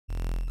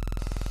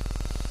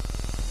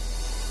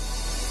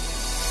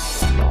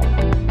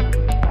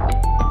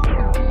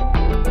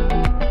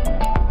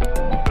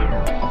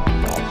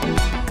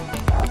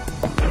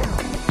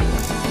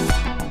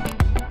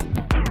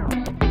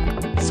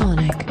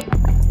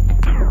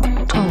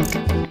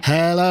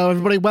Hello,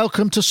 everybody.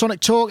 Welcome to Sonic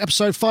Talk,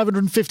 episode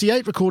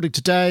 558, recorded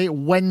today,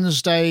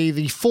 Wednesday,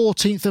 the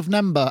 14th of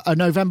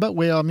November.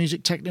 We are a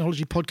music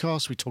technology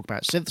podcast. We talk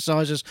about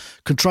synthesizers,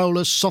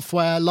 controllers,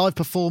 software, live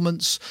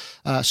performance,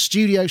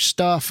 studio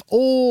stuff,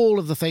 all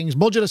of the things,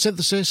 modular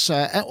synthesis,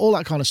 all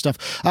that kind of stuff.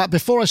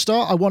 Before I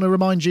start, I want to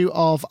remind you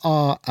of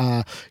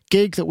our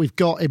gig that we've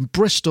got in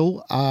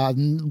Bristol,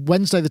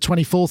 Wednesday, the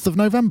 24th of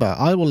November.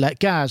 I will let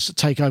Gaz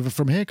take over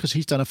from here because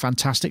he's done a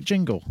fantastic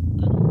jingle.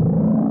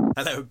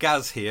 Hello,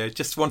 Gaz here.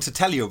 Just want to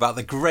tell you about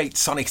the great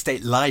Sonic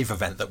State Live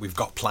event that we've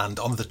got planned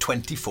on the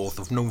 24th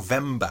of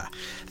November.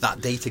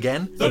 That date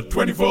again? The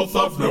 24th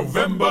of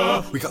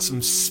November. We got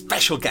some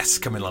special guests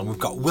coming along. We've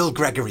got Will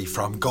Gregory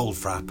from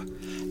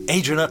Goldfrapp,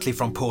 Adrian Utley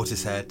from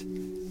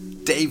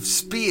Portishead, Dave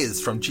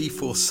Spears from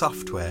GeForce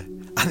Software,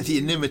 and the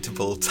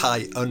inimitable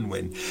Ty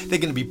Unwin. They're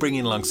going to be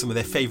bringing along some of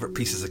their favourite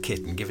pieces of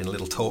kit and giving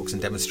little talks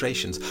and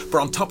demonstrations. But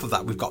on top of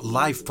that, we've got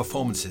live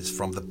performances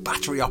from the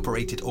Battery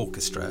Operated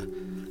Orchestra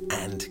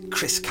and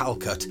Chris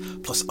Calcutt,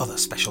 plus other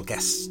special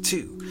guests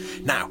too.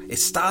 Now,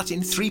 it's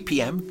starting 3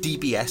 p.m,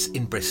 DBS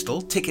in Bristol.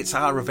 Tickets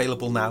are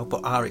available now, but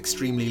are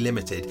extremely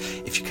limited.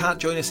 If you can't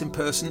join us in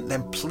person,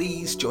 then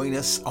please join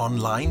us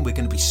online. We're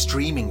going to be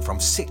streaming from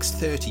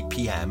 6:30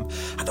 p.m,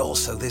 and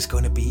also there's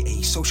going to be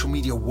a social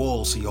media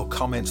wall, so your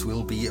comments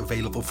will be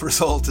available for us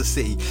all to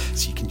see,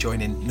 so you can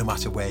join in no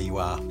matter where you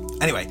are.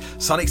 Anyway,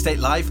 Sonic State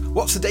Live,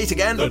 what's the date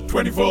again? The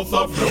 24th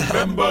of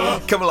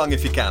November. Come along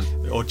if you can,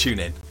 or tune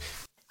in.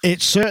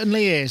 It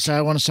certainly is.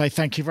 I want to say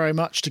thank you very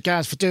much to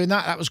Gaz for doing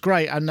that. That was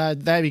great. And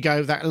there we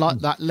go.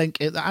 That link.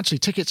 Actually,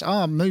 tickets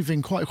are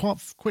moving quite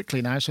quickly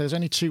now. So there's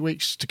only 2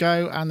 weeks to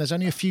go, and there's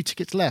only a few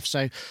tickets left.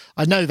 So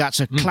I know that's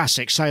a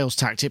classic sales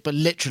tactic, but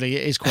literally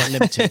it is quite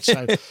limited.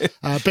 So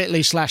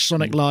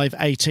bit.ly/Sonic Live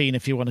 18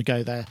 if you want to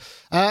go there.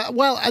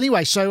 Well,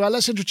 anyway, so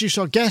let's introduce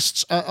our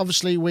guests.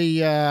 Obviously, we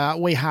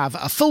have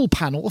a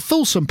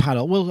fulsome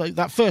panel. Well,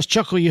 that first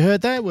chuckle you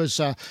heard there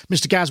was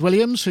Mr. Gaz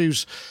Williams,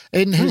 who's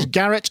in his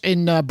garret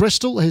in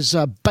Bristol, his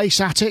bass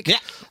attic,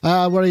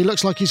 where he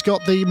looks like he's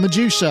got the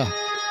Medusa.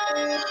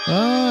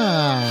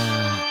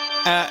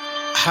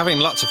 Having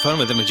lots of fun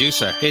with the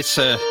Medusa.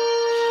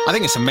 I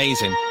think it's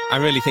amazing. I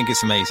really think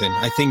it's amazing.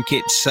 I think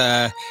it's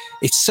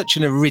such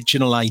an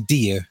original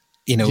idea,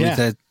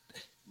 with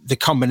the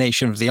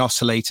combination of the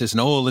oscillators and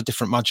all the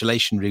different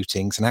modulation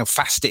routings, and how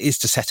fast it is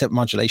to set up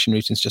modulation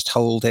routings. Just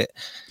hold the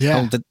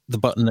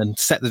button and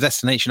set the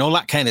destination. All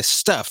that kind of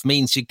stuff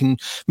means you can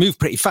move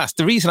pretty fast.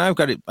 The reason I've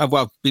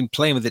been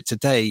playing with it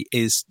today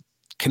is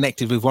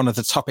connected with one of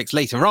the topics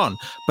later on.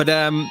 But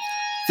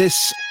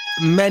there's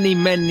many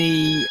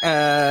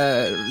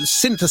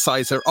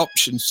synthesizer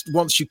options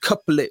once you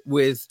couple it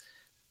with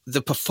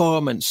the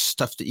performance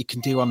stuff that you can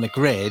do on the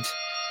grid.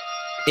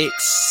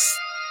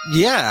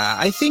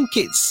 I think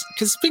it's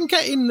because it's been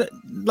getting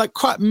like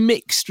quite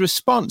mixed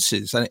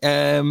responses.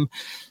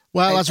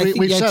 Well, as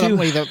we've said, haven't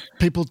we, that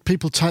people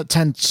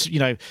tend,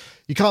 you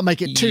can't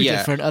make it too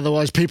different,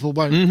 otherwise people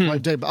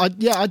won't do it. But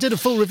I did a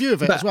full review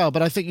of it as well,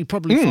 but I think you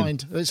probably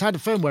find it's had a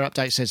firmware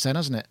update since then,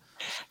 hasn't it?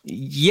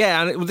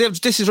 Yeah, and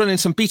this is running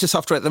some beta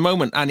software at the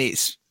moment, and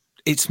it's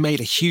made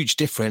a huge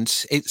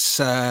difference. It's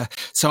so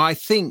I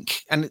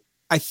think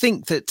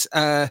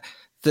that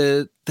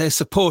their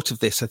support of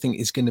this, I think,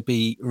 is going to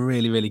be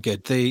really, really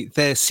good.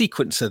 Their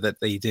sequencer that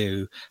they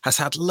do has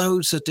had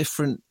loads of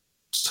different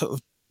sort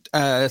of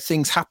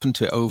things happen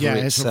to it over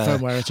its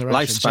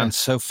lifespan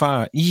so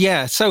far.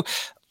 Yeah. So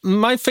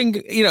my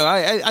thing,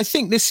 I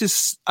think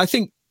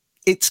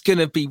it's going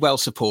to be well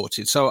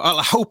supported. So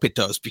I hope it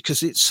does,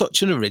 because it's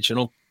such an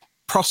original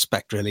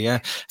prospect, really.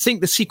 I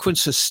think the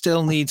sequencer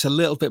still needs a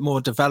little bit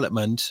more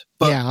development.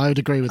 But I would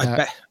agree with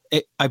that.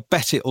 I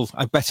bet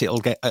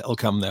it'll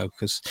come though,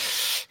 because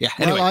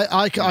Anyway, well,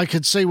 I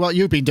could see what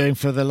you've been doing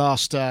for the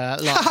last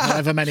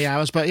however many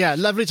hours, but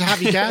lovely to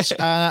have you, Gaz.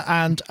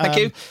 And thank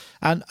you.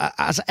 And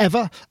as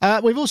ever,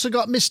 we've also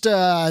got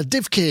Mr.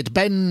 DivKid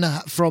Ben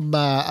from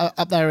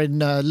up there in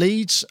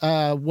Leeds,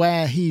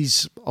 where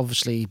he's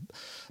obviously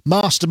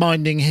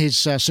masterminding his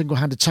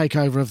single-handed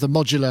takeover of the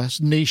modular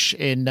niche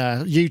in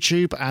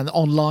YouTube and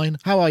online.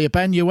 How are you,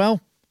 Ben? You well?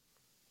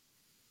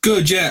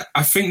 Good, yeah.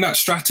 I think that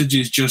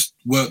strategy's just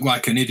worked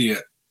like an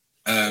idiot.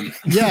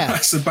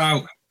 That's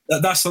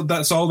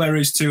all there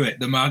is to it.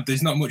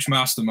 There's not much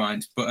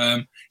mastermind, but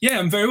I'm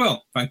very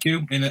well, thank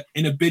you. In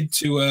a bid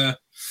to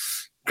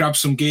grab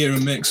some gear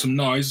and make some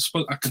noise, I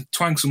suppose I could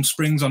twang some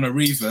springs on a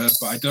reverb,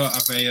 but I don't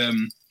have a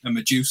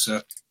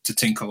Medusa to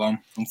tinkle on,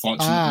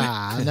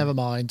 unfortunately. Never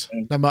mind.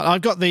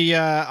 I've got the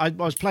I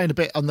was playing a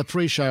bit on the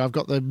pre-show. I've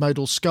got the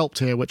Modal Sculpt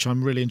here, which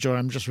I'm really enjoying.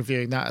 I'm just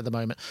reviewing that at the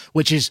moment,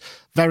 which is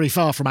very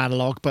far from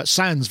analog, but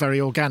sounds very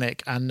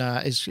organic and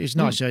is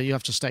nice. You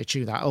have to stay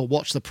tuned to that, or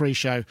watch the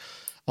pre-show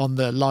on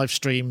the live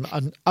stream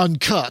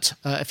uncut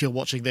if you're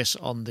watching this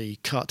on the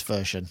cut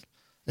version,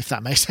 if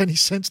that makes any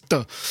sense.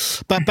 Duh.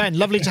 But Ben,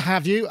 lovely to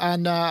have you,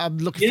 and I'm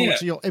looking forward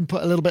to your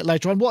input a little bit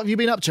later on. What have you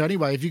been up to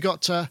anyway? Have you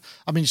got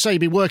you say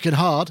you've been working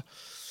hard?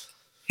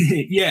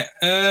 Yeah,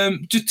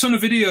 just a ton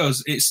of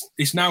videos.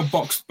 It's now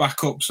boxed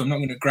back up, so I'm not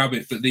going to grab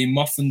it. But the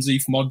Moth and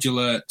Zeef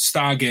modular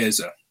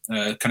Stargazer,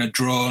 kind of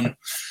drone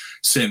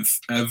synth,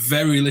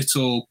 very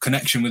little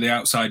connection with the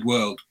outside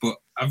world, but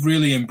I've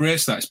really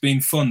embraced that. It's been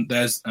fun.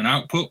 There's an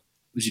output,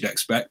 as you'd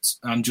expect,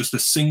 and just a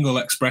single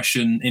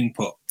expression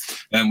input,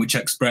 which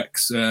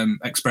expects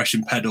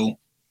expression pedal.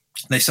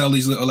 They sell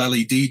these little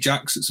LED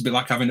jacks. It's a bit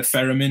like having a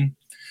theremin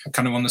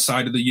kind of on the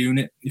side of the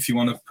unit if you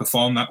want to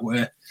perform that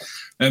way.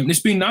 It's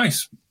been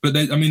nice, but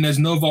there's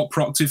no Volt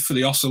Proctiv for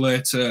the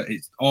oscillator.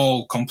 It's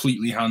all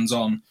completely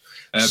hands-on.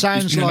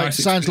 Sounds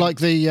like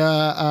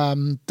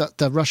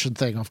the Russian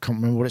thing. I can't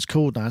remember what it's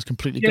called now. It's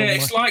completely gone. Yeah,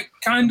 it's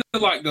kind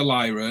of like the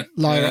Lyra.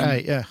 Lyra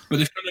 8, yeah. But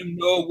there's kind of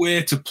no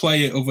way to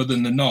play it other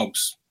than the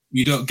knobs.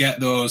 You don't get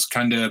those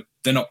kind of.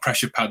 They're not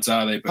pressure pads,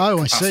 are they? But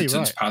I see.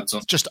 Right. Pads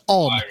on. Just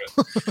on.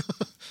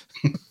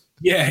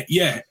 Yeah.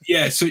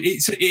 So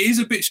it is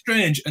a bit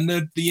strange, and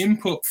the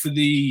input for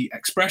the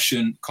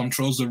expression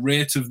controls the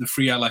rate of the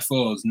three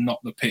LFOs, not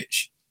the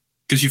pitch.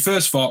 Because your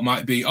first thought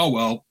might be, oh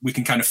well, we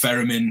can kind of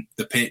theremin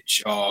the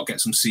pitch or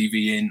get some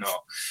CV in,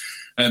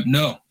 or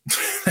no,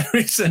 there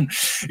isn't.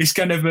 It's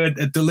kind of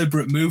a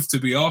deliberate move to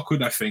be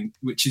awkward, I think,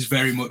 which is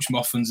very much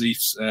Moth and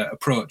Zeef's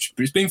approach.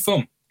 But it's been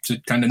fun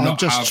to kind of I'm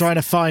just trying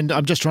to find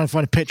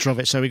a picture of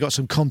it so we got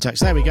some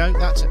context. There we go.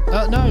 That's it.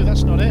 No,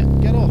 that's not it.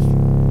 Get off.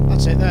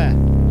 That's it there.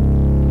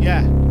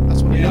 Yeah,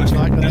 that's what it looks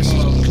like, but this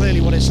is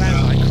clearly what it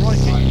sounds like.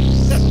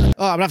 Crikey.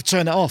 Oh, I'm going to have to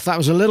turn it off. That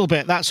was a little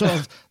bit, that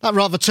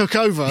rather took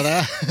over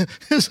there.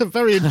 It's a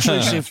very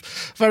intrusive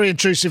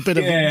bit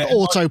of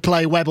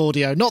autoplay web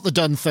audio, not the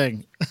done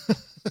thing.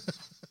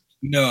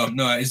 No,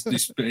 it's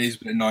a bit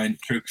annoying,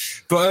 true.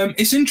 But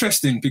it's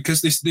interesting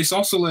because this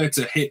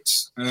oscillator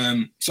hits,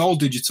 it's all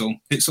digital,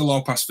 hits a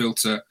low pass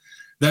filter,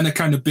 then a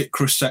kind of bit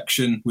crush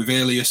section with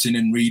aliasing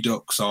and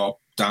redux or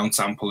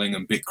downsampling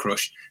and bit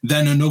crush,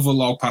 then another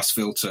low pass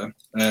filter,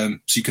 so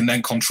you can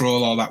then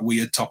control all that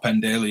weird top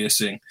end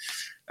aliasing,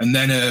 and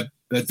then a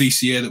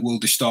VCA that will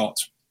distort,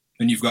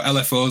 and you've got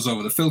LFOs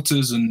over the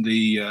filters and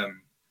the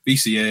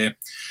VCA.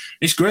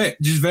 It's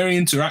great, just very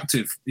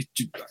interactive.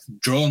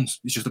 Drones,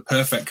 it's just a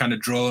perfect kind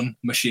of drone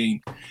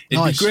machine.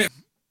 It'd be great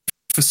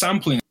for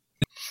sampling,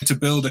 to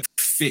build a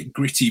thick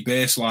gritty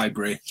bass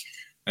library.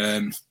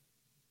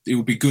 It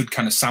would be good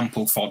kind of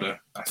sample fodder,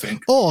 I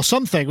think. Or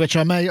something which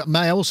I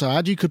may also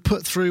add, you could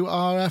put through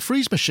our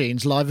Freeze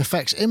Machines live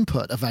effects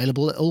input,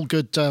 available at all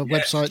good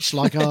websites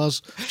like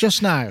ours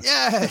just now.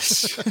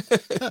 Yes.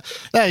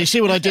 There, you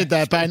see what I did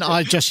there, Ben?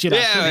 I just,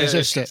 couldn't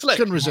resist it.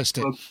 Couldn't resist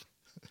it.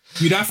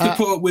 You'd have to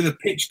put up with a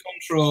pitch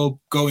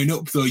control going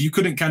up, though. You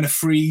couldn't kind of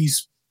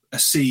freeze a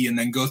C and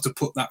then go to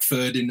put that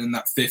third in and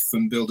that fifth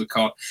and build a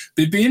chord.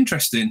 But it'd be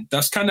interesting.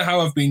 That's kind of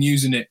how I've been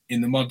using it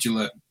in the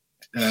modular,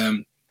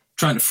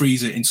 trying to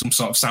freeze it in some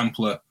sort of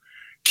sampler,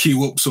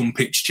 queue up some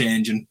pitch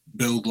change and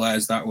build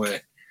layers that way.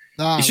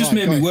 It's just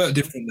made me work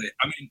differently.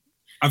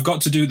 I've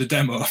got to do the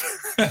demo.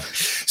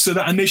 So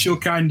that initial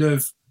kind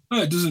of,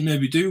 it doesn't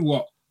maybe do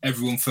what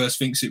everyone first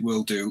thinks it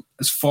will do,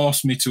 has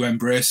forced me to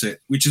embrace it,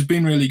 which has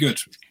been really good.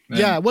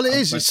 Yeah, well, it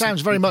is. It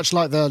sounds very much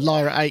like the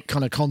Lyra 8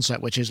 kind of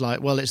concept, which is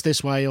like, well, it's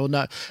this way or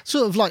no.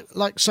 Sort of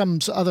like some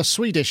other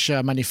Swedish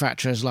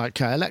manufacturers like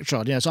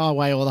Electron. It's our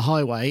way or the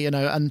highway,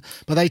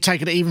 but they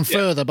take it even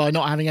further by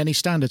not having any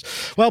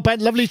standards. Well, Ben,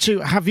 lovely to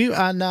have you,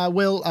 and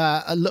we'll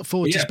look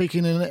forward to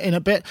speaking in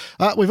a bit.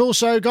 We've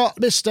also got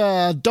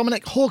Mr.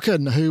 Dominic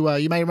Hawken, who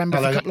you may remember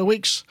for a couple of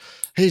weeks.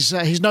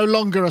 He's no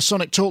longer a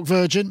Sonic Talk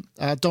virgin.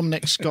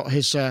 Dominic's got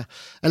his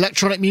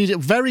electronic music,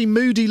 very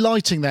moody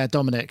lighting there,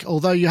 Dominic.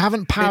 Although you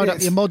haven't powered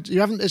up your mod,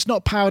 it's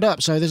not powered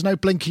up, so there's no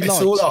blinky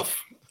lights. It's all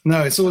off.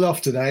 No, it's all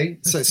off today.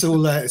 So it's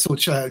all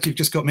you've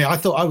just got me. I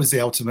thought I was the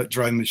ultimate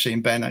drone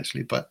machine, Ben,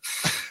 actually, but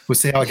we'll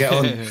see how I get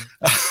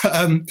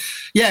on.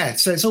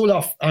 So it's all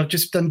off. I've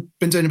just been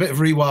doing a bit of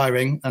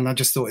rewiring, and I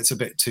just thought it's a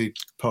bit too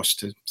posh,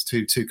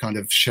 too kind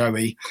of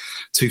showy,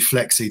 too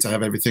flexy to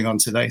have everything on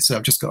today. So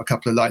I've just got a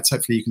couple of lights.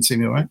 Hopefully you can see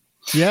me all right.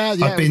 Yeah.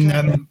 I've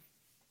been.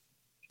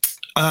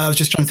 I was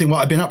just trying to think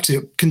what I've been up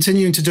to.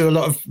 Continuing to do a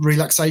lot of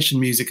relaxation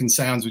music and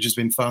sounds, which has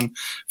been fun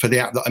for the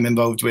app that I'm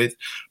involved with,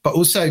 but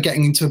also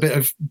getting into a bit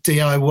of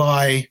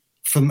DIY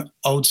from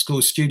old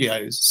school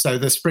studios. So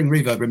the Spring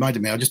Reverb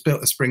reminded me. I just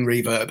built a Spring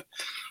Reverb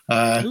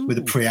with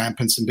a preamp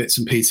and some bits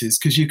and pieces,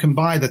 because you can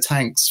buy the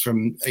tanks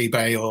from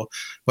eBay or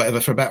whatever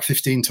for about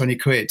 15, 20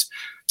 quid,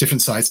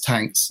 different size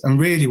tanks. And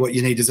really what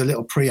you need is a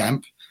little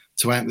preamp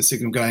to amp the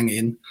signal going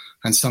in,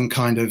 and some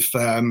kind of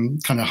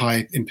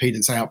high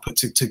impedance output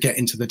to get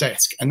into the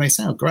desk. And they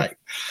sound great,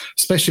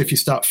 especially if you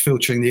start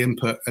filtering the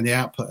input and the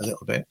output a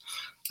little bit.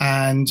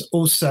 And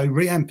also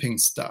reamping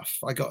stuff.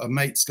 A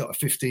mate's got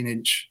a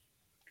 15-inch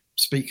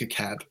speaker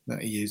cab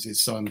that he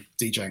uses, so I'm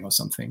DJing or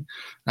something.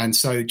 And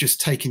so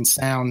just taking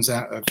sounds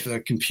out of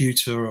the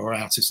computer or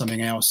out of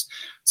something else,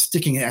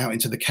 sticking it out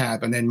into the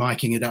cab and then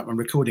miking it up and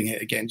recording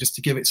it again, just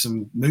to give it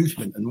some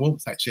movement and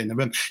warmth actually in the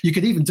room. You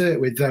could even do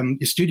it with your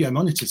studio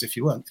monitors if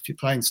you want. If you're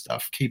playing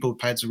stuff, keyboard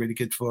pads are really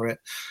good for it.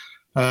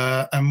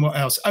 And what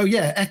else? Oh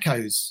yeah,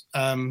 echoes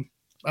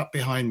up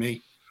behind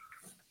me.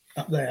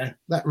 up there,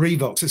 that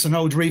Revox, it's an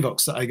old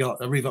Revox that I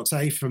got, a Revox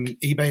A from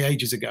eBay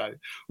ages ago,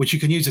 which you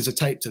can use as a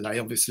tape delay,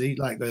 obviously,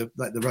 like the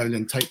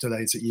Roland tape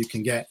delays that you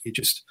can get. You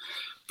just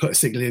put a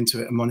signal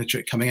into it and monitor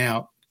it coming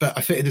out. But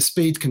I fitted a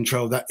speed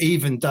control that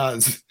even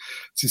does,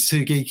 this is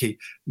too geeky,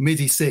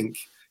 MIDI sync.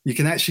 You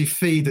can actually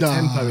feed the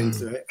tempo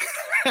into it.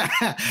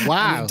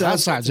 Wow, that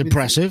sounds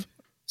impressive.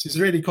 Which is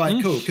really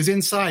quite cool, because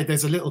inside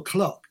there's a little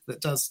clock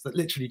that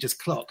literally just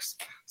clocks.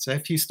 So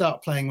if you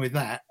start playing with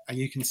that, and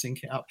you can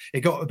sync it up.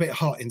 It got a bit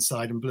hot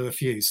inside and blew a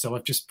fuse, so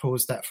I've just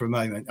paused that for a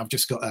moment. I've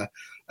just got a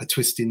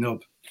twisty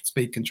knob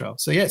speed control.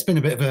 So yeah, it's been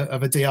a bit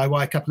of a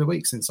DIY couple of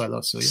weeks since I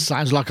last saw you.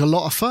 Sounds like a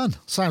lot of fun.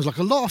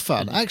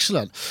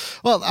 Excellent.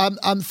 Well,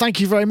 thank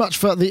you very much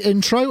for the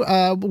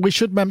intro. We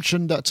should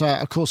mention that,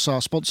 of course,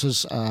 our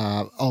sponsors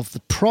of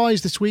the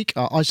prize this week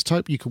are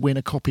iZotope. You can win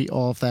a copy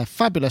of their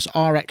fabulous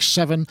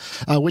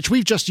RX7, which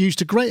we've just used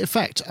to great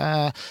effect,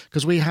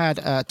 because we had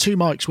two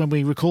mics when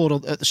we record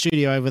at the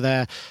studio over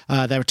there.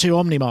 There are two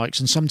Omni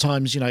mics, and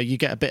sometimes, you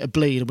get a bit of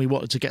bleed, and we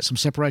wanted to get some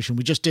separation.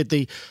 We just did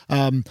the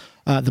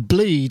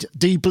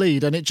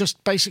de-bleed, and it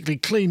just basically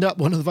cleaned up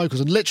one of the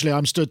vocals. And literally,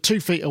 I'm stood 2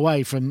 feet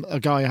away from a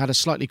guy who had a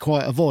slightly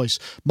quieter voice.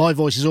 My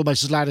voice is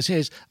almost as loud as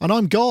his, and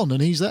I'm gone,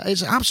 and he's there.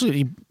 It's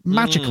absolutely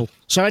magical.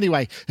 So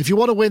anyway, if you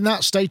want to win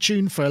that, stay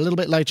tuned for a little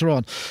bit later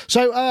on.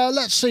 So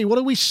let's see, what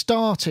are we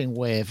starting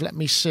with? Let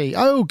me see.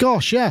 Oh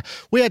gosh, yeah,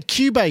 we had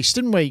Cubase,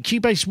 didn't we?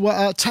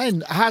 Cubase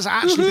 10 has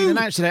actually been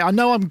announced today. I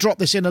know I'm dropped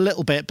this in a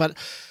little bit, but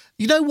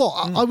you know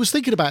what? I was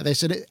thinking about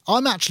this, and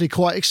I'm actually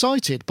quite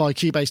excited by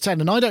Cubase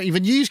 10, and I don't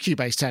even use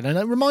Cubase 10, and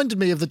it reminded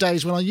me of the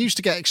days when I used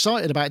to get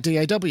excited about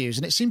DAWs,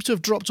 and it seems to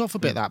have dropped off a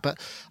bit, that. But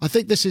I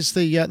think this is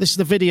the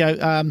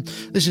video.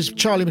 This is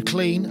Charlie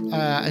McLean,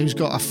 who's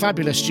got a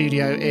fabulous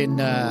studio in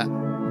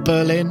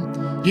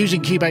Berlin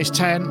using Cubase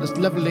 10. It's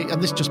lovely,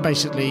 and this just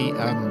basically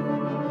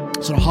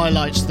sort of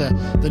highlights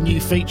the new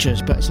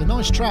features. But it's a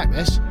nice track.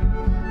 This.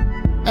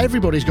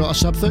 Everybody's got a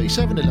sub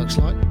 37. It looks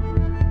like.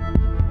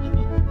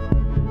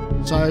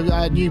 So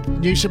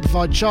new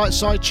simplified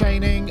side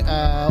chaining.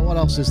 What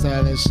else is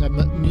there? There's some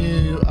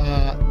new.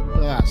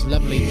 That's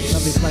lovely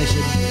place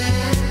in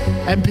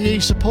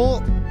MPE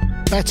support,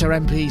 better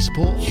MPE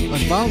support,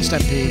 advanced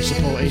MPE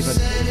support even.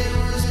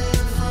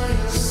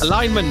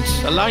 Alignment,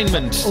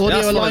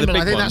 audio alignment.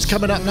 I think that's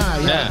coming up now.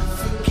 Yeah.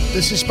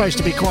 This is supposed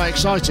to be quite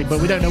exciting, but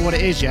we don't know what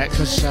it is yet,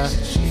 because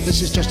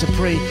this is just a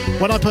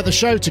When I put the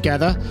show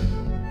together,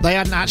 they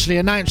hadn't actually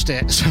announced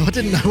it, so I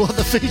didn't know what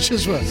the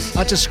features were. I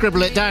had to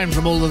scribble it down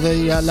from all of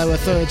the lower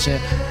thirds here.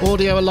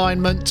 Audio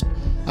alignment.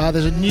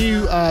 There's a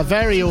new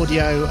Vari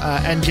Audio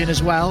engine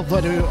as well.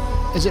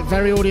 Is it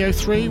Vari Audio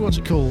 3? What's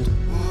it called?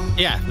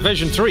 Yeah,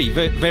 version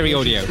 3, Vari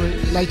Audio.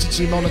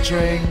 Latency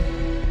monitoring.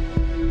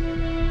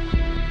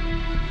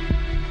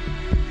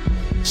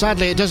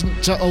 Sadly, it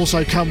doesn't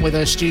also come with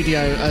a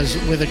studio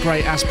with a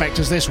great aspect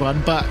as this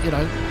one, but,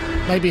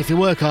 maybe if you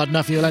work hard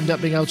enough, you'll end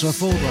up being able to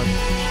afford one.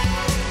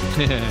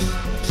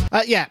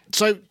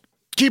 So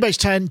Cubase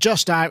 10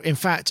 just out. In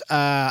fact,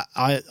 I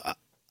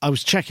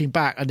was checking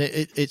back, and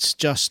it's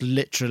just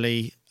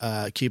literally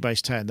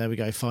Cubase 10. There we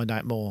go. Find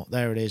out more.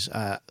 There it is.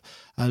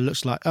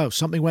 Looks like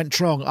something went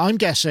wrong. I'm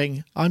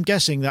guessing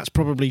that's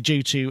probably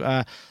due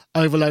to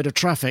overload of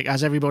traffic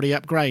as everybody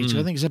upgrades.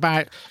 I think it's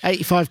about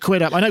 85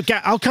 quid up. I know.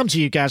 I'll come to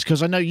you, Gaz,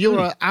 because I know you're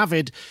an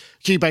avid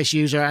Cubase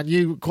user, and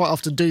you quite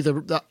often do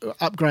the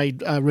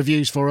upgrade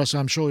reviews for us.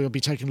 I'm sure you'll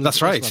be taking a look.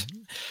 That's right.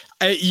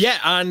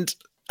 And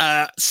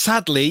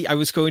sadly, I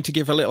was going to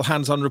give a little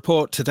hands-on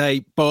report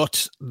today,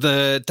 but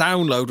the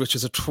download, which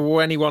was a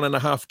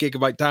 21.5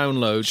 gigabyte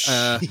download,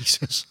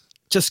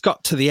 just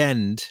got to the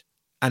end,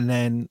 and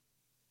then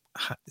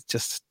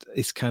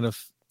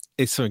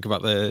it's something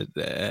about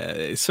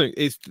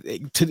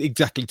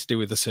exactly to do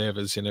with the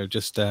servers,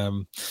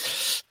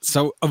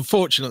 so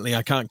unfortunately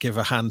I can't give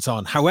a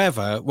hands-on.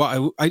 However,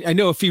 what I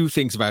know a few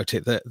things about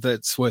it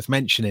that's worth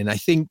mentioning. I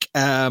think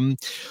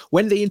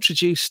when they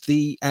introduced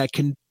the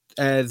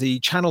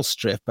channel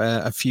strip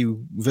a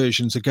few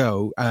versions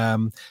ago,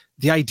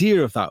 the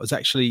idea of that was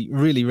actually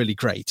really, really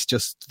great.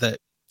 Just that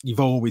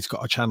you've always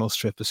got a channel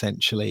strip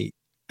essentially,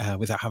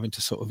 without having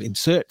to sort of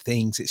insert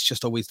things. It's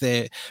just always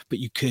there, but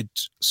you could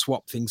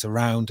swap things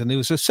around, and there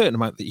was a certain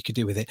amount that you could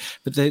do with it.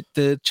 But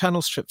the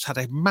channel strips had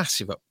a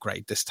massive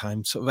upgrade this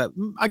time, sort of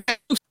a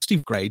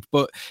upgrade,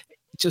 but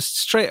just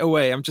straight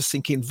away, I'm just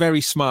thinking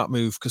very smart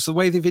move, because the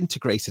way they've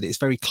integrated it is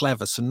very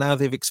clever. So now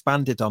they've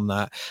expanded on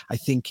that. I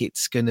think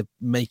it's going to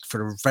make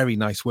for a very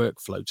nice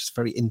workflow, just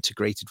very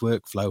integrated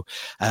workflow.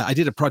 I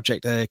did a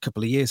project a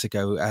couple of years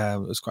ago.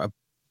 It was quite a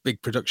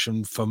big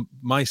production for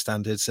my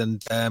standards,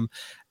 and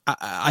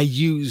I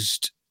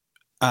used.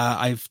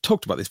 I've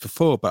talked about this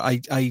before, but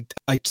I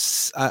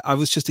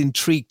was just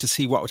intrigued to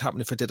see what would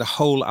happen if I did a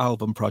whole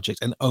album project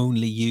and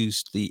only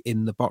used the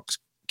in-the-box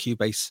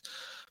Cubase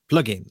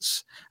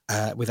plugins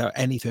without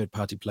any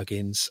third-party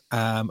plugins.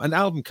 An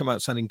album come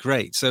out sounding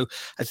great. So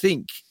I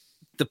think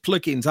the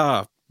plugins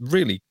are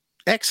really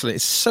excellent.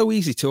 It's so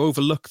easy to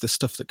overlook the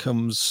stuff that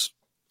comes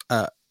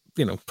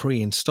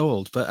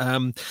pre-installed. But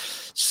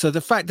so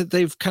the fact that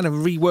they've kind of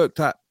reworked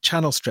that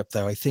channel strip,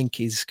 though, I think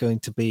is going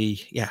to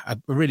be a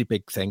really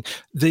big thing.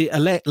 The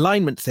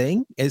alignment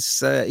thing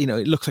is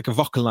it looks like a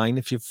vocal line.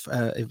 If you've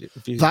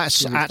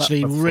that's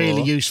actually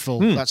really useful.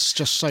 That's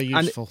just so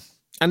useful.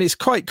 And it's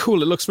quite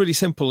cool. It looks really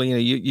simple.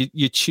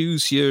 You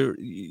choose your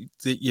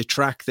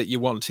track that you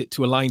want it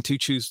to align to,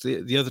 choose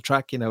the other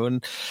track,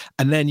 and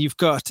then you've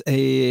got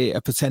a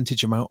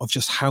percentage amount of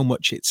just how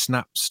much it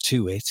snaps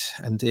to it,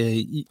 and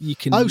you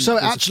can. Oh, so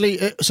it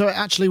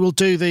actually will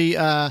do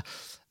the.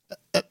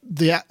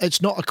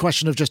 It's not a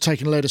question of just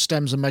taking a load of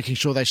stems and making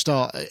sure they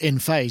start in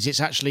phase. It's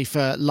actually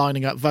for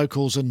lining up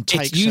vocals and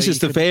takes. It uses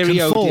the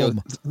Vari-Audio.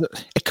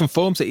 It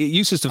conforms it. It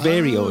uses the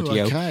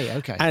Vari-Audio.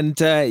 Okay. And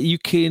you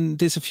can.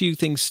 There's a few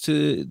things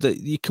that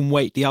you can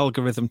weight the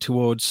algorithm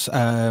towards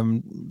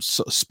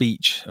sort of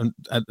speech, and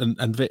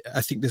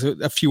I think there's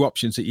a few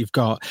options that you've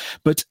got.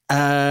 But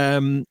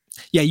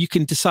you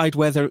can decide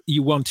whether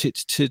you want it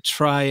to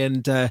try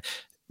and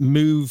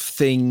move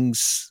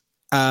things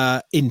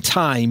in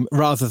time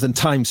rather than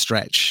time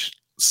stretch.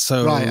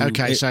 So right,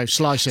 okay, so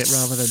slice it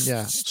rather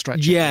than stretch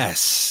it.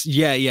 Yes,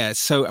 yeah.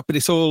 So, but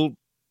it's all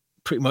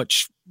pretty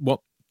much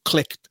what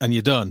clicked and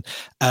you're done.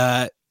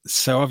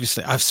 So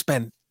obviously, I've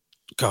spent,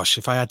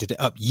 if I added it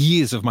up,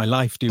 years of my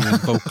life doing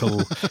vocal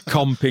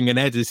comping and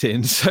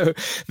editing. So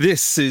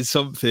this is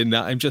something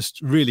that I'm just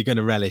really going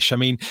to relish. I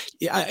mean,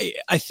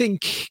 I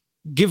think,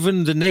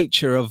 given the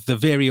nature of the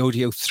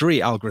Vari-Audio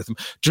 3 algorithm,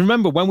 do you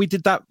remember when we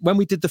did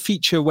the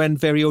feature when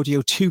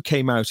Vari-Audio 2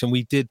 came out, and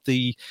we did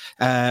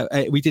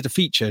a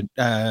feature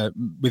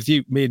with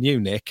me and you,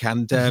 Nick,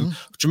 and do you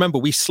remember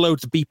we slowed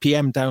the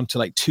BPM down to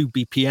like 2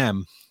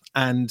 BPM,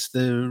 and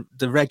the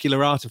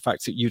regular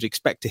artifacts that you'd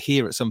expect to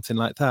hear at something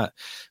like that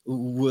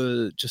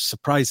were just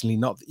surprisingly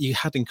not. You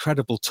had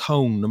incredible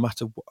tone no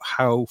matter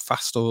how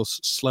fast or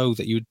slow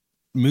that you would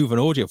move an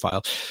audio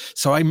file.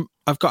 So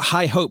I've got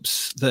high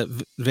hopes that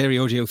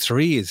Vari-Audio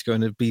 3 is going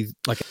to be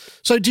like.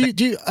 So do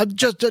you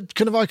just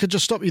kind of, I could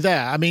just stop you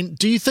there. I mean,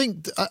 do you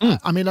think?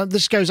 I mean,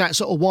 this goes out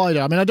sort of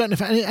wider. I mean, I don't know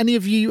if any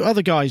of you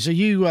other guys are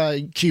you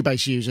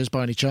Cubase users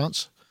by any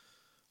chance?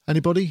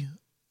 Anybody?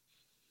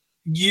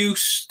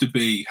 Used to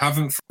be,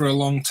 haven't for a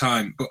long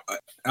time. But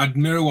I'd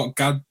mirror what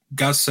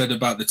Gaz said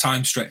about the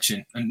time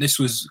stretching, and this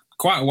was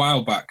quite a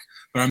while back.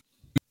 But I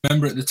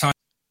remember at the time,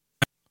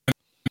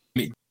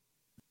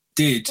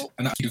 did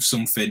an act of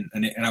something,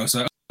 and I was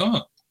like,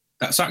 oh,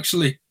 that's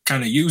actually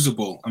kind of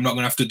usable. I'm not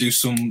going to have to do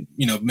some,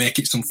 make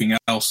it something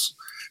else,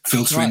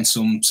 filtering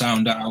some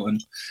sound out,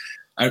 and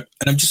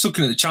I'm just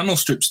looking at the channel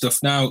strip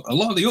stuff now. A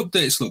lot of the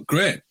updates look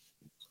great,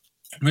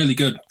 really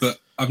good, but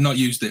I've not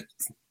used it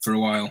for a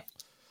while.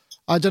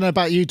 I don't know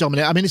about you,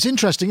 Dominic. I mean, it's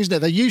interesting, isn't it?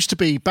 There used to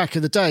be back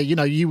in the day,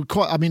 you were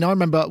quite. I mean, I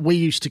remember we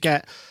used to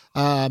get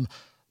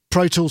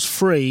Pro Tools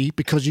free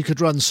because you could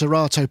run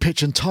Serato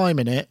pitch and time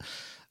in it.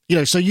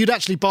 So you'd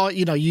actually buy,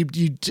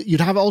 you'd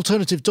have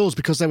alternative DAWs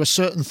because there were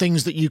certain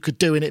things that you could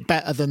do in it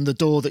better than the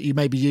DAW that you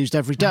maybe used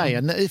every day.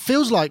 And it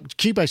feels like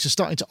Cubase is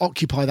starting to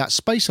occupy that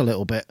space a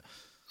little bit.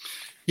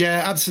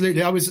 Yeah,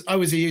 absolutely. I was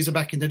a user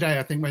back in the day.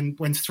 I think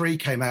when 3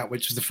 came out,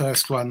 which was the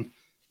first one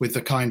with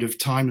the kind of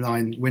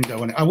timeline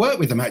window on it. I worked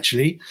with them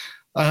actually,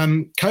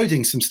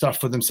 coding some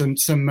stuff for them,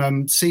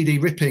 some CD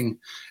ripping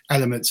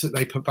elements that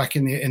they put back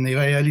in the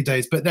very early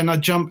days. But then I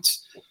jumped.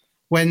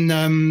 When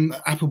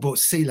Apple bought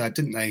C-Lab,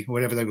 didn't they, or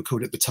whatever they were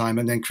called at the time,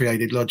 and then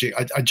created Logic,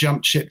 I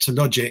jumped ship to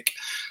Logic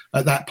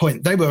at that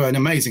point. They were an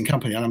amazing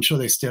company, and I'm sure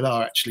they still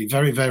are, actually.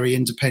 Very, very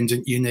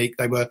independent, unique.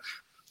 They were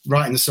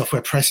writing the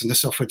software, pressing the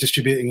software,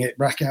 distributing it,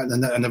 racking out,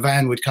 and the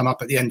van would come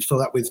up at the end,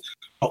 fill up with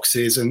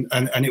boxes, and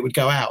it would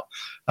go out.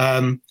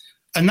 And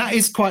that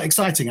is quite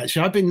exciting,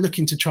 actually. I've been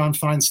looking to try and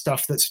find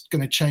stuff that's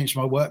going to change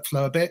my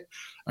workflow a bit.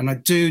 And I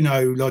do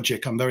know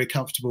Logic. I'm very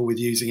comfortable with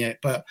using it,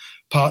 but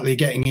partly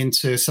getting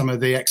into some of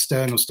the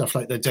external stuff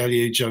like the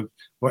Deluge or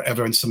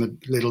whatever, and some of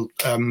the little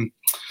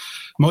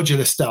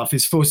modular stuff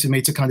is forcing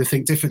me to kind of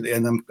think differently.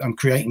 And I'm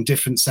creating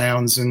different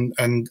sounds and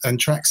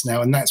tracks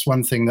now. And that's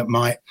one thing that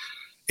might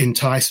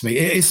entice me.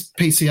 It is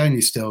PC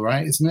only still,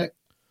 right? Isn't it?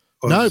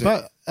 Or no, is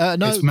but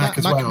it's Mac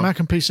as well. Mac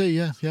and PC,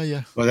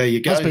 yeah. Well, there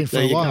you go. That's been for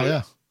a while,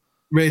 yeah.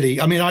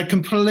 Really, I mean, I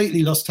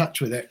completely lost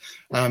touch with it,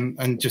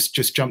 and just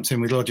jumped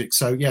in with Logic.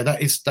 So yeah,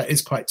 that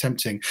is quite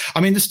tempting.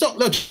 I mean, the stock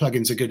Logic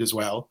plugins are good as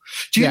what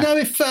Do you know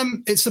if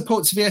it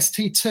supports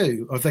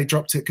VST2, or have they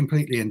dropped it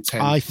completely in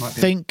 10? I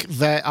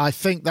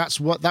think that's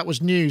what that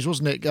was news,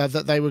 wasn't it?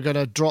 That they were going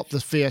to drop the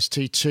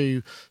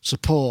VST2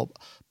 support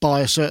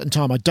by a certain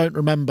time. I don't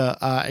remember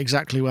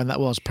exactly when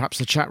that was. Perhaps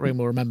the chat room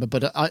will remember,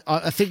 but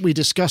I think we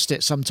discussed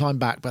it some time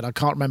back, but I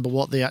can't remember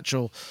what the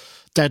actual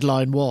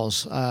deadline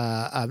was.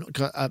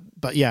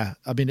 But yeah,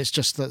 I mean, it's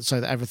just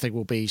so that everything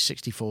will be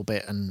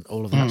 64-bit and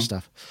all of that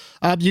stuff.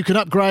 You can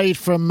upgrade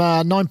from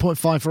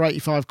 9.5 for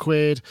 85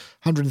 quid,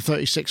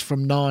 136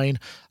 from 9,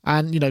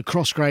 and,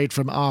 cross-grade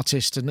from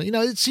Artist. And,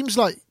 it seems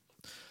like,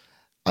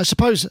 I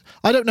suppose,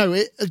 I don't know,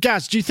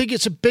 Gaz, do you think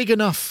it's a big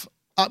enough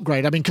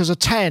upgrade? I mean, because a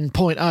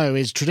 10.0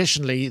 is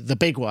traditionally the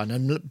big one,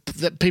 and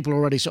people are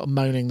already sort of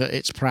moaning that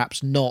it's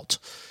perhaps not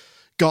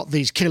got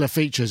these killer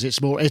features.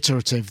 It's more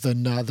iterative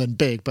than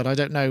big, but I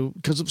don't know,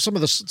 because some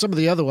of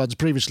the other ones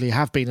previously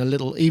have been a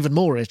little even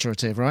more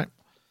iterative, right?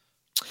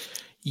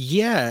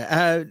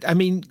 Yeah, I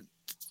mean,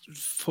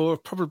 for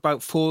probably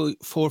about four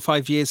or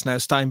 5 years now,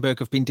 Steinberg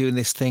have been doing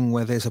this thing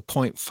where there's a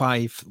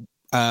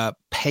 0.5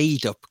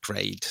 paid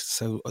upgrade,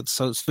 so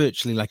it's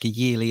virtually like a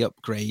yearly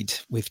upgrade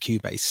with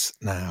Cubase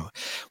now,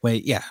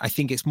 where I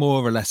think it's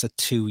more or less a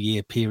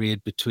 2-year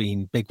period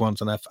between big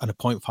ones and a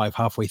 0.5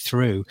 halfway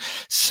through.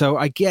 So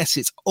I guess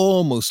it's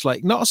almost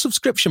like not a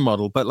subscription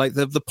model, but like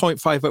the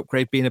 0.5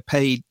 upgrade being a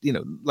paid,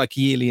 like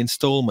yearly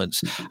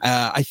installments.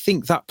 I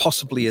think that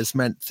possibly has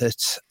meant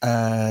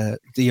that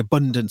the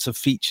abundance of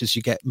features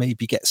you get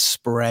maybe get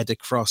spread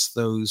across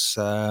those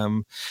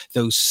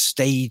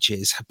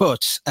stages,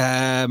 but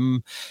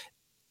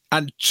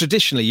and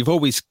traditionally, the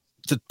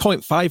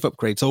 0.5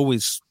 upgrades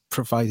always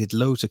provided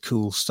loads of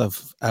cool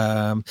stuff.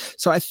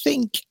 So I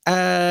think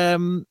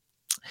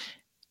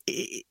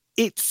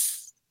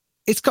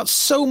it's got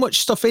so much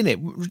stuff in it.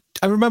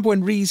 I remember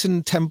when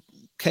Reason 10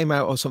 came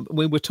out or something,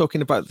 we were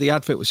talking about the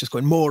advert was just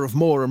going more and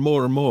more and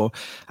more and more.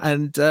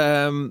 And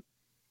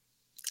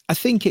I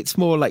think it's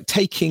more like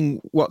taking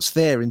what's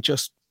there and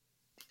just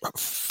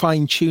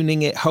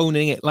fine-tuning it,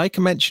 honing it, like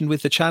I mentioned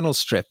with the channel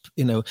strip,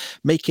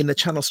 making the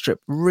channel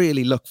strip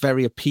really look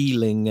very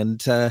appealing.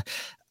 And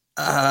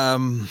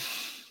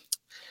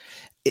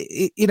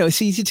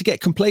it's easy to get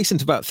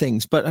complacent about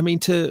things, but I mean,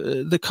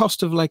 to the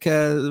cost of like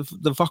the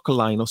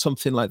Vocalline or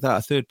something like that,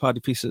 a third-party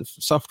piece of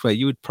software,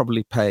 you would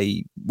probably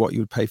pay what you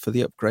would pay for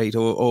the upgrade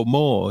or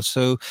more.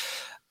 So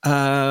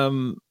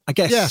I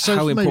guess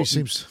how important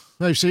seems.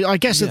 No, so I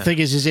guess the thing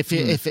is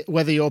if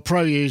whether you're a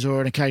pro user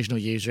or an occasional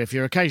user, if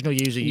you're an occasional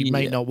user, you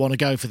may not want to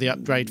go for the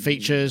upgrade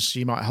features.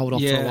 You might hold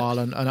off for a while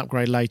and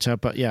upgrade later.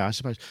 But yeah, I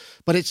suppose.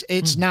 But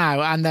it's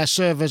now, and their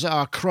servers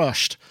are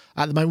crushed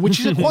at the moment,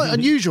 which is quite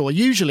unusual.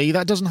 Usually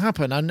that doesn't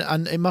happen,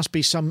 and it must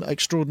be some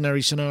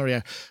extraordinary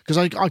scenario, because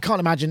I can't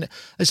imagine.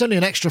 It's only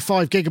an extra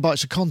 5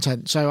 gigabytes of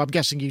content, so I'm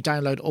guessing you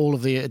download all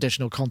of the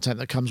additional content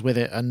that comes with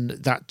it, and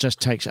that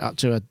just takes it up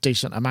to a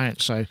decent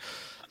amount. So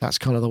that's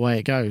kind of the way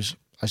it goes,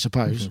 I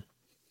suppose. Mm-hmm.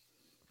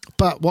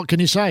 But what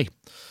can you say?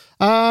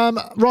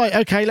 Right,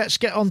 okay, let's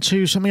get on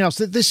to something else.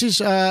 This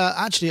is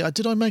actually,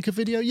 did I make a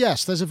video?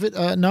 Yes, there's a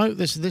video. No,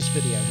 this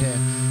video here.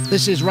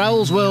 This is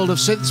Raoul's World of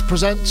Synths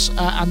presents,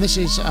 and this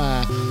is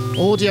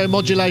audio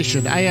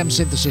modulation, AM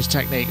synthesis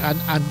technique,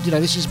 and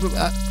this is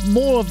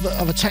more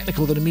of a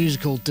technical than a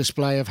musical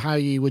display of how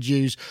you would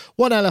use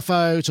one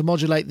LFO to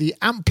modulate the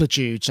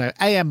amplitude, so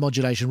AM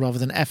modulation rather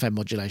than FM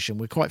modulation.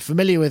 We're quite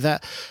familiar with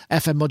that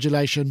FM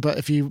modulation, but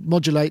if you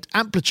modulate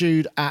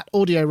amplitude at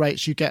audio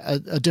rates, you get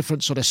a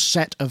different sort of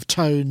set of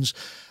tones,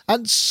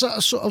 and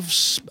sort of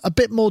a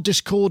bit more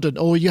discordant,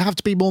 or you have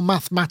to be more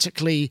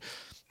mathematically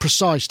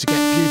precise to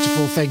get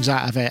beautiful things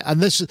out of it. And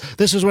this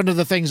was one of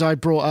the things I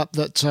brought up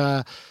that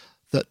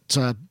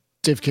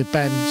DivKid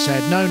Ben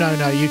said, no,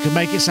 you can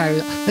make it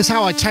sound. That's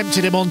how I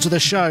tempted him onto the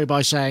show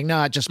by saying,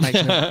 no, it just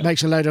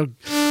makes a load of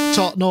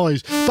tot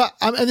noise. But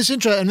and it's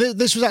interesting. And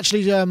this was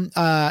actually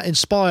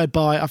inspired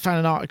by, I found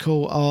an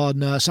article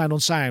on Sound on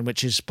Sound,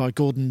 which is by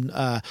Gordon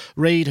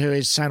Reed, who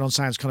is Sound on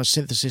Sound's kind of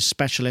synthesis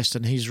specialist,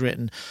 and he's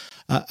written,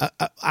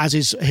 as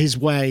is his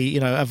way,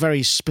 a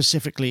very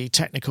specifically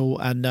technical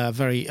and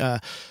very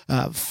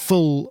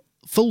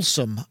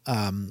fulsome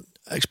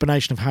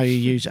explanation of how you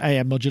use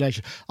AM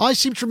modulation. I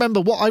seem to remember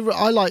what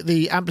I like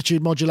the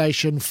amplitude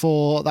modulation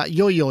for that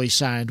yo-yo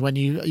sound when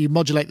you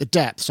modulate the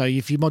depth. So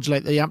if you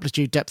modulate the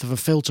amplitude depth of a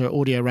filter at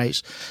audio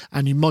rates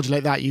and you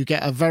modulate that, you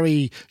get a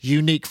very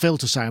unique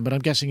filter sound. But I'm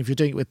guessing if you're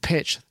doing it with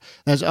pitch,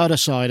 there's other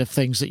side of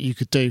things that you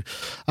could do.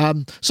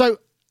 So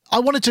I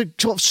wanted to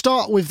sort of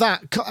start with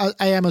that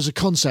AM as a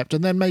concept,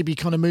 and then maybe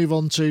kind of move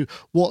on to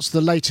what's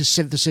the latest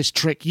synthesis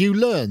trick you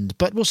learned.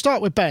 But we'll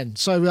start with Ben.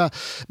 So,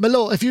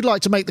 Milor, if you'd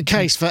like to make the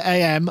case for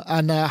AM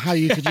and how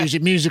you could use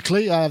it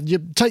musically,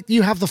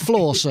 you have the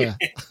floor, sir.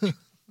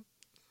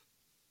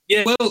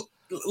 Yeah, well,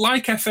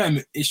 like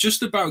FM, it's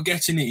just about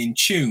getting it in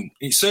tune.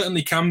 It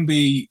certainly can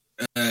be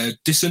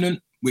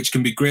dissonant, which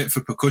can be great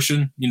for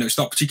percussion. It's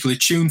not particularly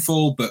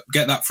tuneful, but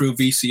get that through a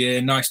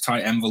VCA, nice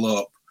tight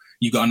envelope.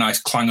 You've got a nice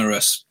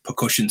clangorous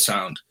percussion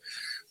sound.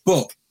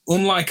 But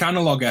unlike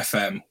analog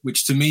FM,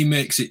 which to me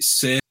makes it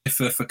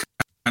safer for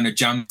kind of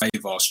jam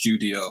wave or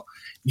studio,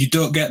 you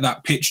don't get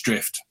that pitch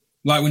drift.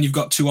 Like when you've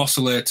got two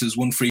oscillators,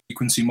 one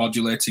frequency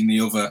modulating the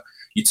other,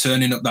 you're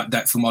turning up that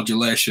depth of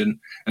modulation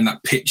and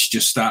that pitch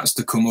just starts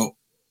to come up,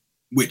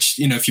 which,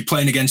 if you're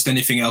playing against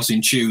anything else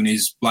in tune,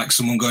 is like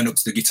someone going up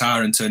to the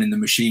guitar and turning the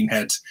machine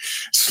head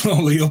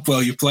slowly up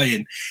while you're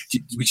playing,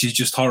 which is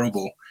just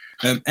horrible.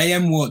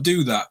 AM won't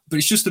do that, but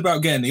it's just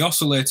about getting the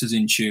oscillators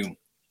in tune.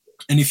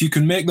 And if you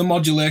can make the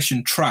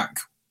modulation track,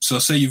 so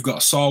say you've got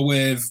a saw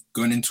wave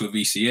going into a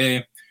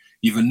VCA,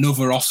 you've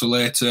another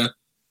oscillator,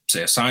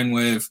 say a sine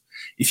wave,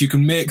 if you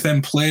can make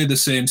them play the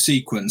same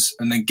sequence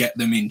and then get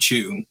them in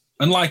tune,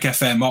 And like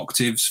FM,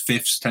 octaves,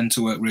 fifths tend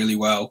to work really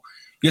well.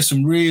 You get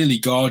some really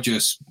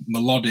gorgeous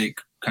melodic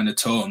kind of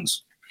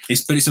tones.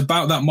 But it's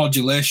about that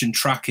modulation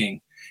tracking.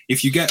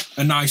 If you get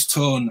a nice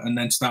tone and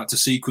then start to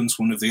sequence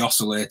one of the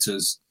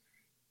oscillators,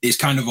 it's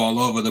kind of all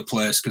over the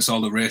place because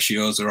all the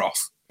ratios are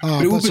off.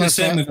 But it will be the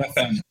same with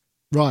FM.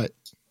 Right.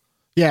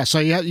 Yeah,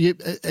 so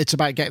it's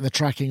about getting the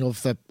tracking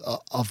of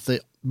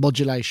the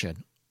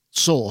modulation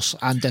source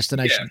and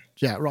destination.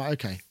 Yeah, right,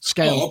 okay.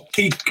 Scale.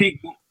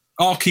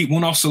 Or keep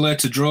one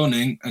oscillator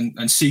droning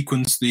and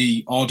sequence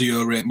the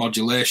audio rate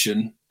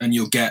modulation, and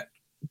you'll get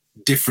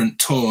different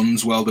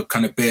tones while the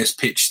kind of bass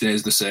pitch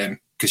stays the same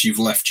because you've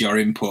left your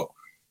input,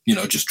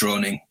 just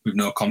droning with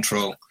no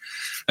control.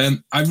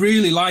 I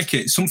really like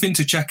it. It's something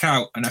to check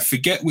out, and I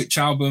forget which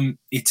album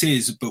it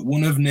is, but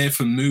one of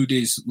Nathan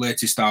Moody's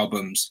latest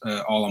albums,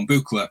 All on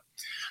Buchla,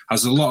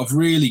 has a lot of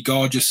really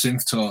gorgeous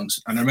synth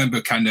tones, and I remember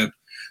kind of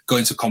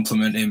going to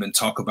compliment him and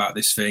talk about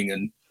this thing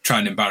and try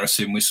and embarrass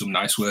him with some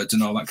nice words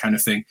and all that kind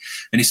of thing.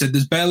 And he said,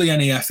 there's barely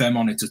any FM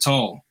on it at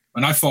all.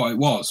 And I thought it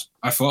was.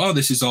 I thought, oh,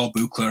 this is all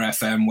Buchla,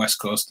 FM, West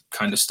Coast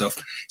kind of stuff.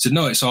 He said,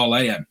 no, it's all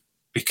AM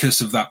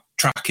because of that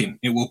tracking.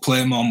 It will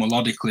play more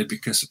melodically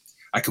because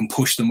I can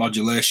push the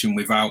modulation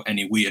without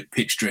any weird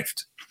pitch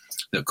drift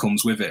that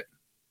comes with it.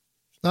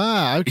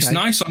 Ah, okay. It's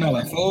nice on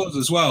LFOs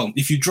as well.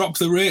 If you drop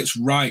the rates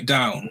right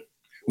down,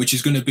 which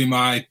is going to be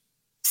my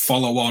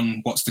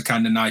follow-on, what's the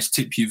kind of nice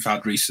tip you've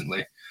had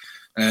recently?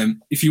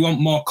 If you want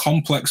more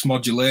complex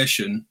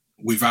modulation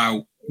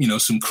without,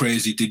 some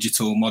crazy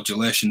digital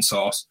modulation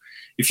source,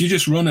 if you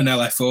just run an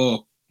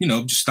LFO,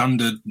 just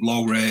standard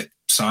low rate,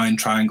 sine,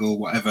 triangle,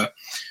 whatever,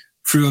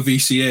 through a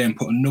VCA and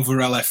put another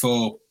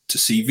LFO to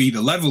CV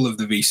the level of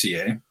the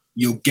VCA,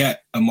 you'll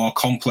get a more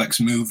complex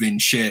moving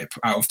shape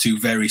out of two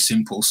very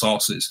simple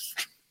sources.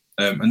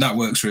 And that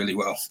works really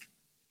well.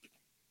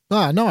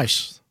 Ah,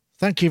 nice.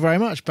 Thank you very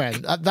much,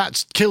 Ben.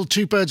 That's killed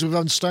two birds with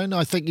one stone.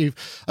 I think you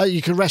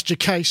can rest your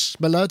case,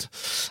 my lad.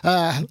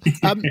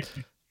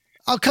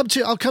 I'll come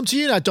to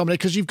you now, Dominic,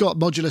 because you've got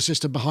modular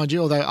system behind you.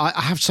 Although I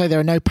have to say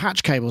there are no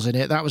patch cables in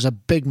it. That was a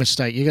big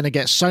mistake. You're going to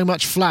get so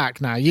much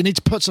flack now. You need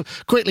to put some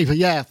quickly. But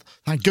yeah,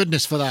 thank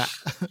goodness for that.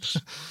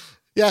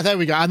 Yeah, there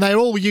we go. And they're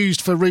all used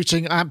for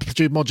routing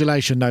amplitude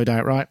modulation, no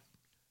doubt, right?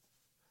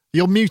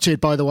 You're muted,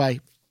 by the way.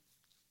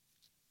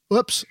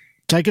 Whoops.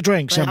 Take a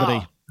drink,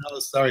 somebody. Oh,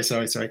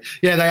 sorry.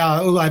 Yeah, they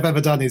are. All I've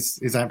ever done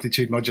is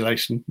amplitude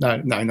modulation. No,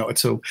 not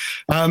at all.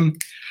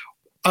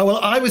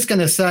 I was going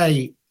to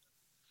say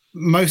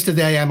most of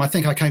the AM, I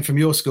think I came from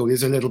your school,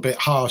 is a little bit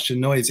harsh and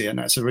noisy, and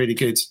that's a really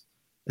good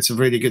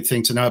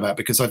thing to know about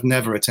because I've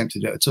never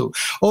attempted it at all.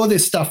 All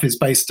this stuff is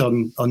based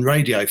on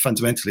radio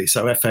fundamentally.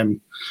 So your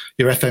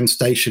FM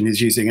station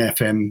is using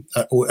FM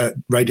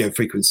radio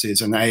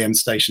frequencies, and AM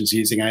stations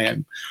using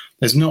AM.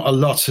 There's not a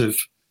lot of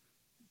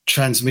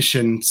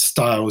transmission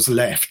styles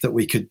left that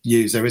we could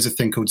use. There is a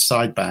thing called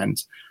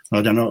sideband.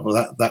 I don't know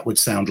what that would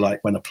sound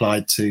like when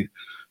applied to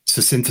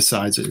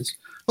synthesizers.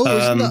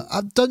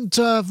 Don't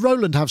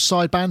Roland have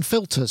sideband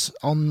filters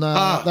on?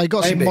 They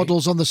got some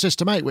models on the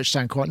System 8 which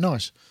sound quite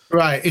nice.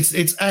 Right,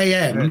 it's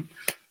AM,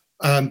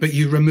 but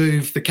you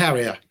remove the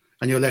carrier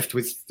and you're left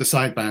with the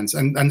sidebands,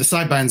 and the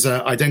sidebands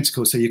are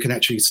identical, so you can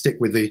actually stick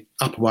with the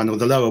upper one or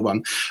the lower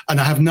one. And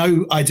I have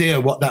no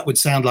idea what that would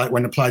sound like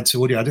when applied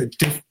to audio.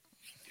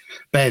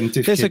 Ben,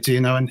 do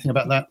you know anything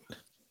about that?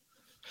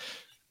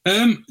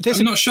 I'm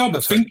not sure,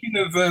 but thinking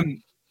of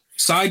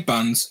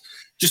sidebands,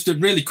 just a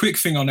really quick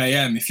thing on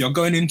AM. If you're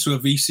going into a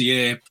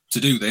VCA to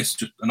do this,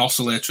 just an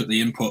oscillator at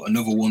the input,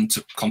 another one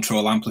to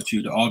control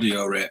amplitude at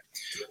audio rate,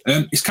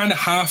 it's kind of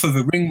half of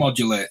a ring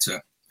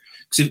modulator.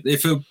 Because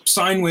if a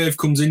sine wave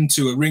comes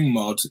into a ring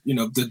mod,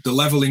 the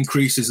level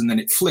increases and then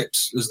it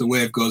flips as the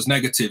wave goes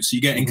negative. So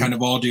you're getting kind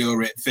of audio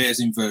rate phase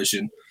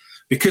inversion.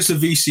 Because a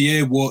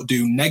VCA won't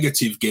do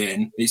negative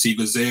gain, it's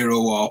either 0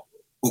 or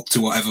up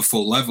to whatever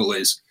full level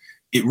is,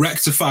 it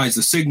rectifies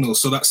the signal.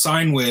 So that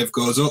sine wave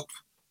goes up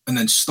and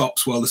then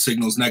stops while the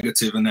signal's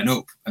negative, and then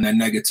up and then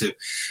negative.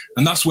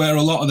 And that's where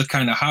a lot of the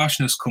kind of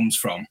harshness comes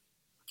from,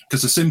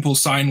 because the simple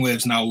sine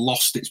wave's now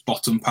lost its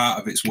bottom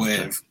part of its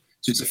wave.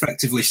 So it's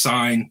effectively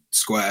sine,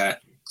 square,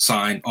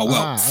 sine, or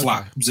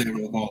flat,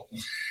 0 volt.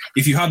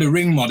 If you had a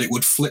ring mod, it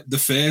would flip the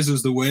phase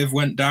as the wave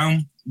went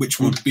down,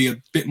 which would be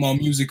a bit more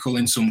musical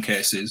in some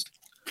cases.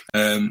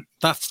 So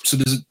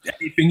there's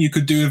anything you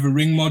could do with a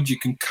ring mod, you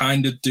can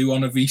kind of do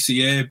on a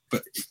VCA,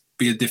 but it'd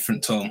be a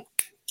different tone.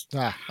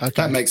 Okay.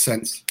 That makes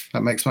sense.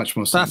 That makes much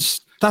more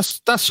sense.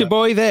 That's your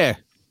boy there.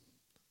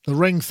 The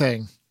ring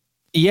thing.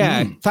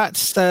 Yeah,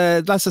 that's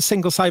a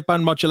single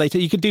sideband modulator.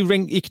 You could do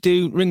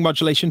ring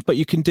modulation, but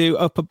you can do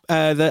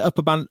the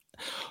upper band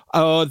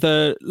or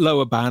the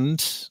lower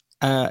band,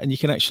 and you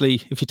can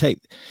actually, you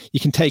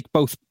can take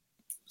both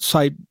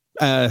side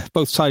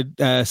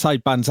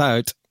bands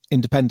out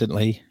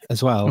independently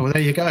as well. Oh, well,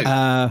 there you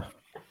go.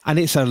 And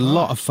it's a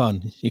lot of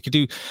fun. You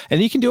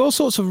can do all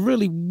sorts of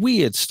really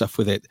weird stuff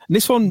with it. And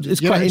this one is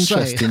quite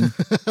interesting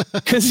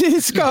because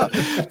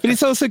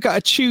it's also got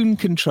a tune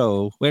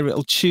control where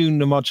it'll tune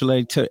the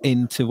modulator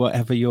into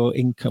whatever your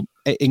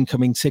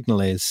incoming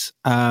signal is.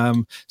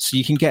 So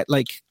you can get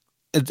like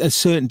a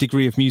certain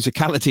degree of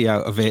musicality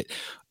out of it.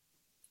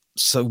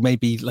 So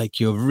maybe like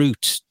your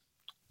root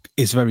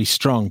is very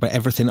strong, but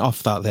everything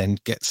off that then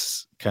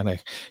gets kind of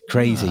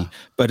crazy.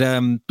 But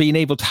being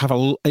able to have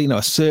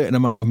a certain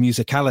amount of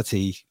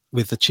musicality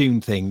with the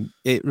tune thing,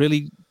 it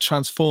really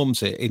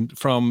transforms it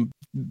from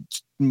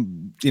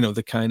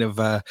the kind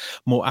of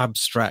more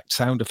abstract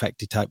sound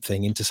effecty type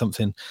thing into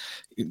something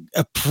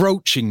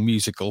approaching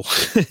musical.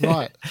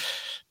 Right.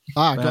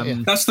 Got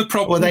you. That's the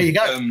problem. Well, there you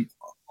go.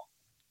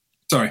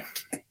 Sorry,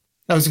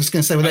 I was just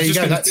going to say. Well, there you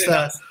go. That's.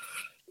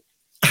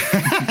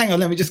 Hang on,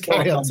 let me just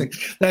carry on.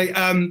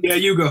 Yeah,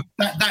 you go.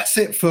 That's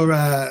it for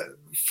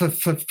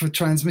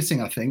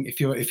transmitting. I think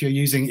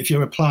if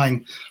you're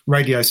applying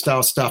radio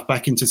style stuff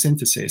back into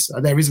synthesis,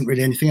 there isn't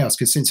really anything else,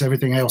 because since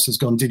everything else has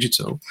gone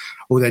digital,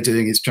 all they're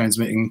doing is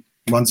transmitting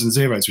ones and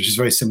zeros, which is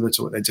very similar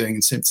to what they're doing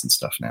in synths and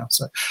stuff now.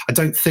 So I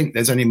don't think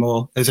there's any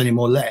more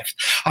left.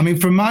 I mean,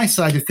 from my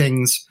side of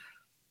things,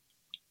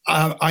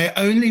 I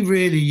only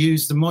really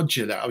use the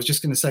modular. I was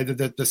just going to say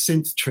that the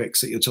synth tricks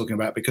that you're talking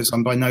about, because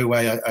I'm by no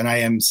way an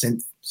AM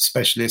synth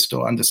specialist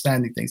or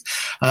understanding things.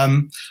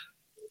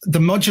 The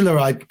modular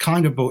I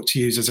kind of bought to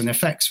use as an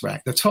effects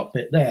rack. The top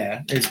bit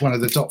there is one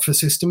of the Doppler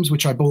systems,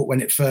 which I bought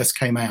when it first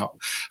came out,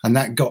 and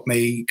that got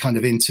me kind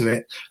of into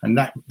it. And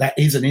that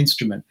is an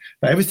instrument.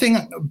 But everything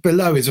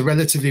below is a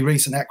relatively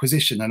recent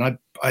acquisition, and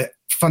I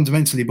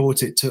fundamentally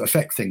bought it to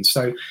affect things.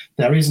 So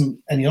there isn't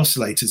any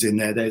oscillators in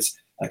there. There's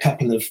a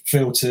couple of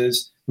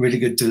filters, really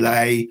good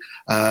delay,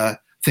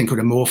 thing called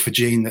a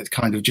morphogene that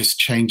kind of just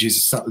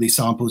changes subtly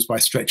samples by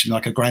stretching,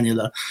 like a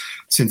granular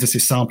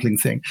synthesis sampling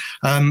thing.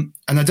 And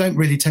I don't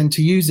really tend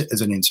to use it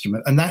as an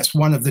instrument. And that's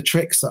one of the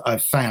tricks that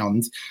I've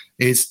found,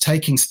 is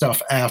taking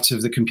stuff out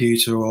of the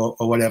computer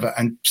or whatever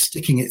and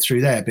sticking it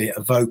through there, be it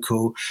a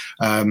vocal,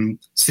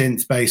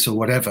 synth, bass or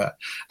whatever.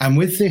 And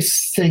with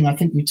this thing, I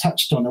think we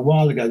touched on a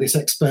while ago, this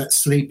Expert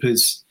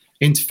Sleepers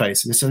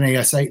interface. There's an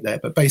ES8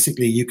 there, but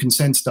basically you can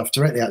send stuff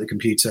directly out of the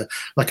computer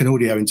like an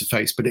audio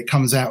interface, but it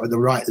comes out at the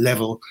right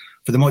level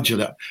for the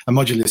modular. And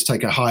modulars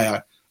take a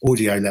higher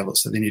audio level,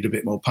 so they need a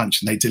bit more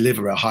punch, and they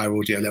deliver a higher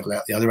audio level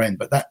out the other end.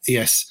 But that the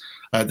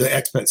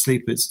Expert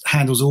Sleepers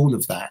handles all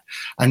of that.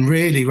 And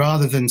really,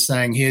 rather than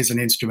saying, here's an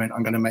instrument,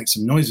 I'm going to make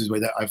some noises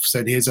with it, I've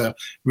said, here's a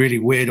really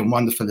weird and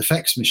wonderful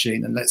effects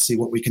machine, and let's see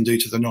what we can do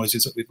to the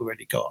noises that we've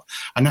already got.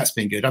 And that's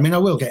been good. I mean, I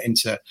will get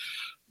into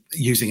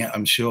using it,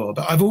 I'm sure,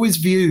 but I've always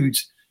viewed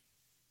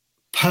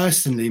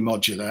personally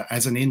modular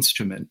as an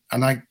instrument,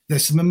 and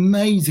there's some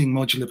amazing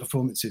modular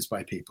performances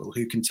by people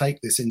who can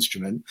take this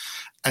instrument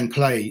and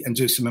play and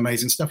do some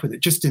amazing stuff with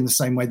it, just in the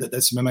same way that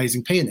there's some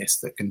amazing pianists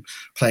that can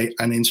play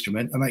an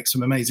instrument and make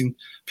some amazing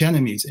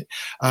piano music.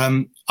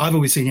 I've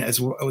always seen it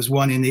as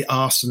one in the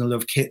arsenal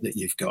of kit that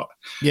you've got.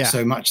 Yeah.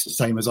 So much the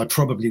same as I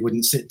probably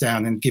wouldn't sit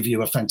down and give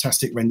you a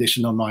fantastic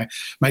rendition on my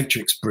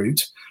Matrix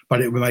Brute,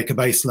 but it would make a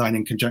bass line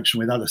in conjunction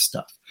with other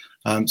stuff.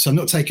 So I'm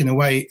not taking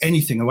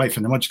anything away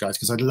from the Mod guys,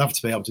 because I'd love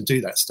to be able to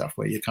do that stuff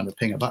where you kind of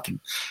ping a button.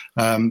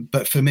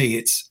 But for me,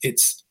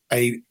 it's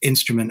a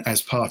instrument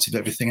as part of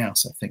everything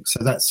else, I think.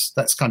 So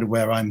that's kind of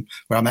where I'm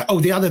at. Oh,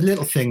 the other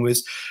little thing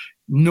was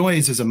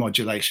noise as a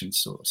modulation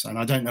source, and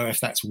I don't know if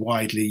that's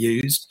widely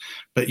used,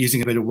 but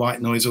using a bit of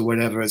white noise or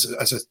whatever as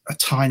a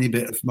tiny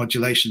bit of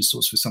modulation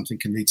source for something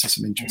can lead to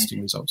some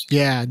interesting results.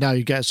 Yeah, no,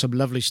 you get some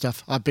lovely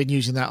stuff. I've been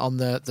using that on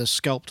the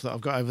Sculpt that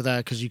I've got over there,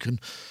 because you can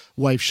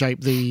wave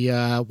shape the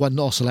one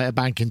oscillator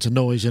bank into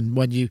noise, and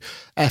when you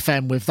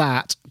FM with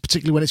that,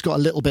 particularly when it's got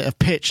a little bit of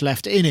pitch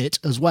left in it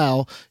as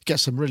well, you get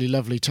some really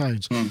lovely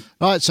tones.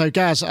 Right, so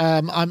Gaz,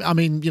 I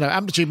mean,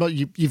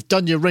 Amplitude, you've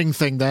done your ring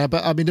thing there,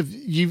 but I mean,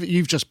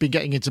 you've just been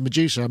getting into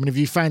Medusa. I mean, have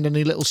you found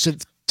any little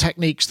synth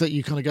techniques that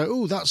you kind of go,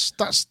 oh, that's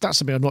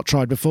something I've not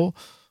tried before?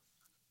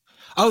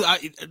 Oh,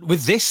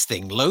 with this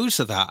thing, loads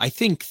of that. I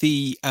think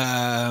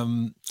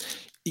when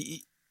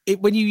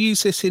you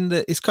use this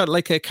it's kind of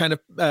like a kind of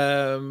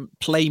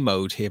play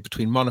mode here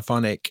between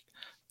monophonic,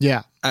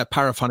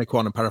 paraphonic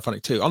 1 and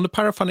paraphonic 2. On the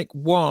paraphonic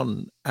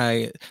 1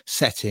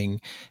 setting,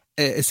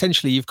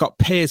 essentially you've got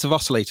pairs of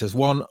oscillators,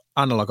 one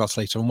analog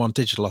oscillator and one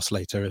digital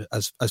oscillator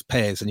as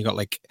pairs, and you've got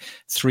like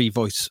 3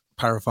 voice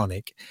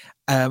paraphonic.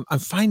 I'm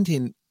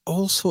finding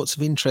all sorts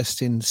of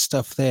interesting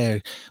stuff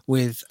there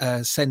with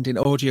sending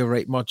audio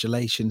rate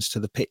modulations to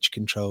the pitch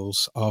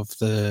controls of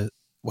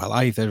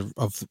either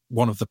of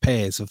one of the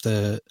pairs of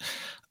the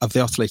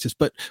oscillators,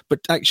 but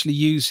actually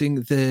using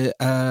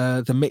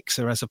the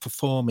mixer as a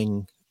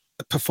performing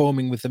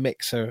with the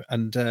mixer,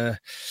 and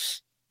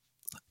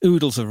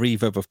oodles of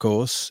reverb, of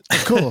course.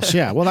 Of course,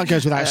 yeah. Well, that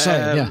goes without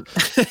saying, yeah.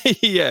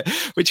 Yeah,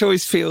 which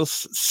always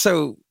feels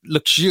so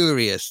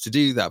luxurious to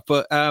do that.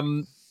 But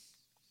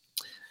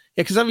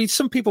Yeah, because I mean,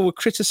 some people were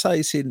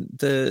criticising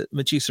the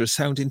Medusa as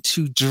sounding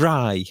too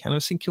dry, and I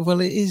was thinking,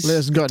 well, it is. Well, it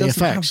hasn't got any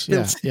effects.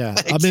 Yeah.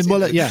 I mean,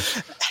 well, yeah.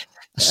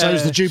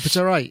 So's the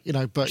Jupiter 8,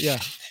 but yeah.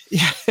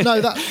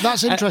 No,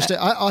 that's interesting.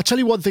 I'll tell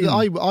you one thing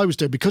I was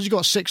doing, because you've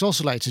got 6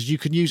 oscillators, you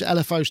can use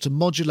LFOs to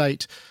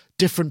modulate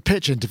different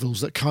pitch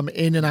intervals that come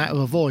in and out of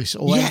a voice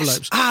or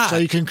envelopes. So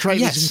you can create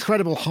these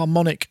incredible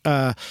harmonic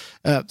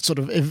sort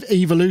of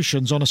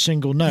evolutions on a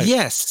single note.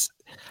 Yes.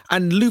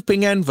 And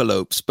looping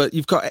envelopes, but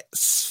you've got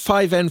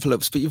 5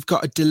 envelopes, but you've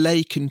got a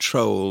delay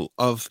control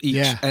of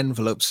each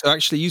envelope. So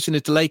actually using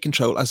a delay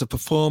control as a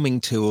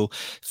performing tool,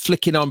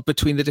 flicking on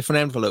between the different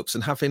envelopes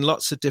and having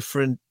lots of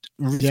different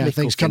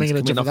things coming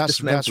in different.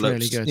 That's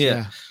really good.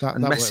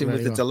 And messing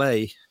really with the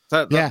delay.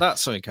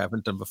 That's something I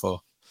haven't done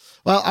before.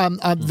 Well,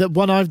 the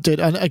one I've did,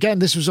 and again,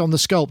 this was on the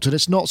Sculpt, and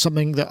it's not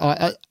something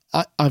that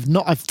I've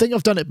not. I think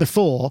I've done it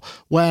before,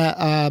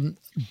 where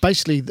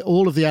basically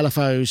all of the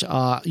LFOs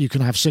are, you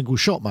can have single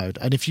shot mode,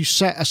 and if you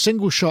set a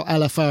single shot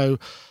LFO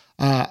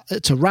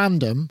to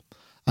random,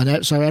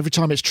 and so every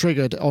time it's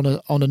triggered on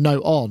a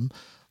note on,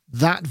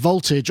 that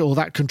voltage or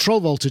that control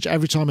voltage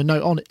every time a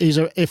note on is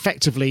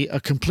effectively a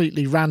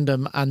completely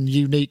random and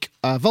unique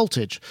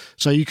voltage.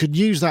 So you could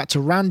use that to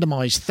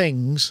randomize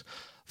things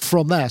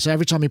from there. So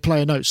every time you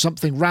play a note,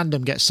 something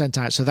random gets sent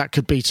out. So that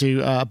could be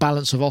to a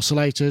balance of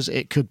oscillators.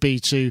 It could be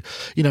to,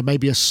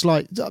 maybe a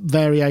slight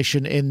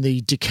variation in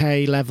the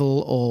decay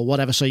level or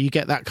whatever. So you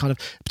get that kind of,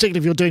 particularly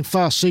if you're doing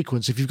fast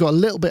sequence, if you've got a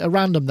little bit of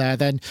random there,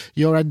 then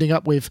you're ending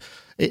up with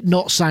it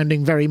not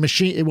sounding very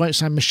machine. It won't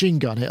sound machine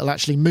gun. It'll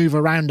actually move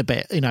around a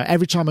bit.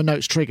 Every time a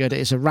note's triggered,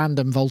 it's a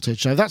random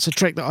voltage. So that's a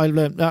trick that I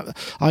learned,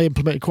 I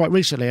implemented quite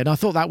recently, and I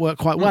thought that worked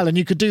quite well. And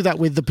you could do that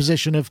with the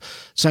position of,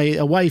 say,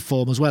 a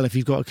waveform as well, if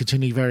you've got a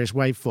continued various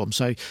waveform.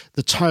 So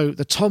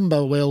the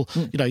timbre will,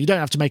 you don't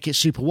have to make it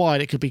super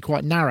wide. It could be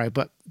quite narrow,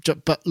 but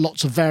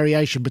lots of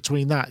variation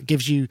between that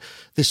gives you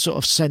this sort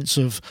of sense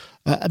of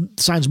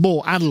sounds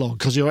more analog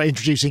because you're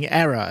introducing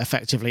error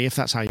effectively, if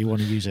that's how you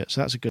want to use it.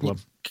 So that's a good one.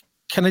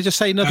 Can I just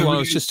say another one I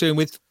was just doing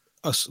with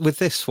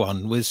this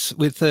one was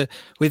with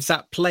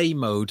that play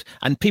mode,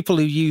 and people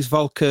who use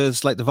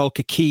Volcas, like the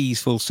Volca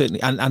keys, will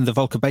certainly, and the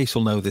Volca bass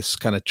will know this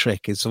kind of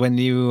trick, is when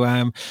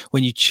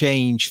you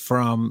change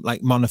from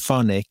like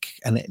monophonic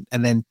and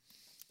then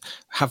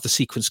have the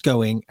sequence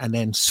going and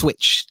then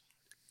switch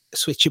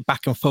it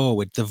back and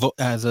forward,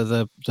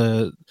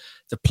 the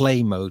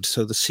play mode,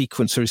 so the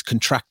sequencer is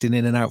contracting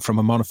in and out from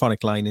a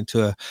monophonic line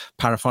into a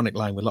paraphonic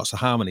line with lots of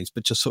harmonies,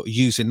 but just sort of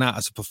using that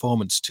as a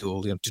performance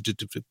tool, sort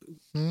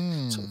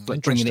of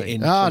like bringing it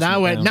in. Oh,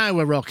 now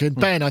we're rocking.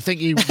 Ben, I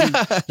think you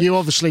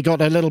obviously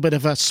got a little bit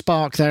of a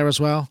spark there as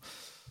well.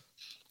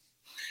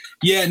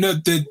 Yeah, no,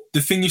 the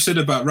thing you said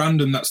about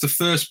random, that's the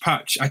first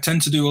patch. I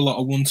tend to do a lot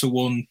of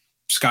one-to-one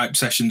Skype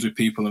sessions with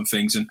people and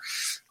things, and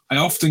I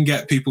often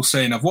get people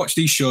saying, I've watched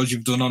these shows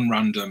you've done on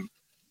random,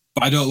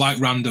 but I don't like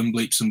random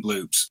bleeps and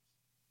bloops.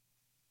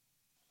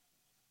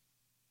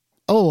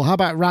 Oh, how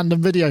about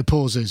random video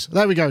pauses?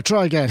 There we go.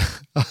 Try again.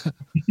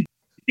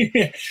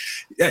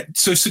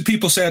 So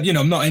people said,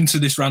 I'm not into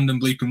this random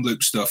bleep and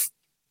bloop stuff,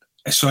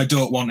 so I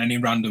don't want any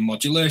random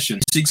modulation.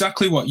 It's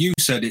exactly what you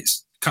said.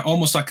 It's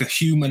almost like a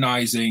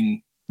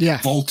humanizing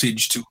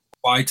voltage to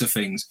apply to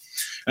things,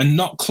 and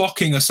not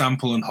clocking a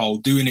sample and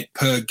hold, doing it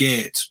per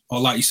gate, or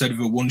like you said,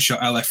 with a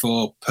one-shot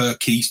LFO per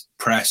key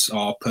press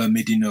or per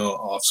MIDI note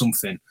or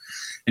something.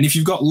 And if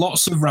you've got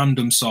lots of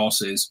random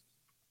sources,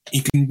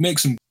 you can make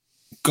some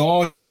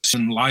gorgeous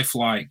and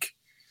lifelike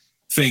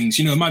things.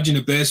 Imagine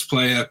a bass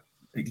player,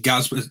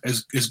 Gaz,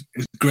 as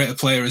great a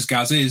player as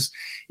Gaz is,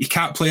 he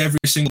can't play every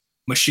single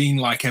machine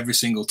like every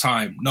single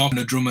time. Nor can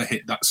a drummer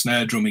hit that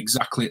snare drum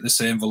exactly at the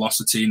same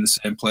velocity in the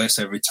same place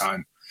every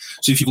time.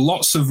 So if you've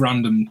lots of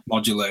random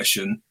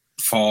modulation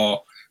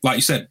for, like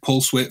you said,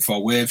 pulse width,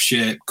 for wave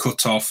shape,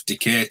 cutoff,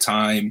 decay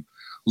time,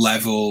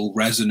 level,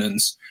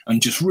 resonance,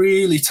 and just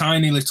really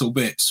tiny little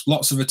bits,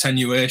 lots of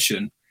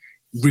attenuation,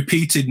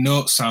 repeated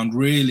notes sound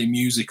really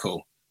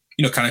musical,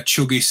 kind of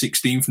chuggy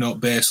 16th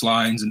note bass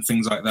lines and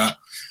things like that.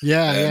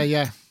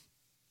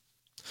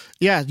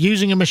 Yeah,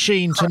 using a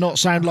machine to not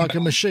sound like a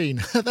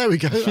machine. There we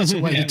go. That's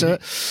a way to do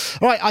it.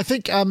 All right, I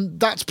think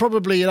that's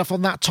probably enough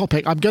on that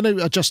topic. I'm going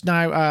to just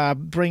now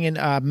bring in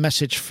a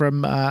message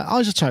from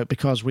iZotope,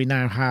 because we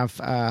now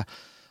have,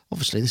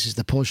 obviously, this is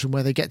the portion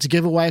where they get to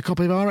give away a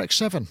copy of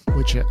RX-7,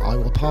 which I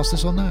will pass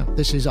this on now.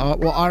 This is what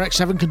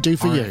RX-7 can do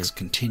for you. RX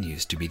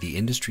continues to be the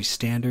industry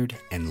standard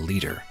and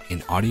leader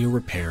in audio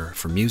repair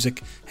for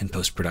music and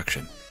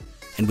post-production.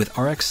 And with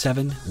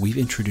RX-7, we've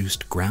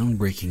introduced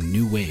groundbreaking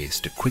new ways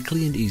to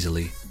quickly and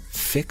easily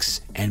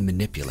fix and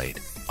manipulate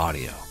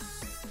audio.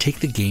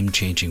 Take the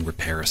game-changing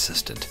Repair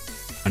Assistant,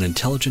 an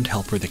intelligent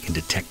helper that can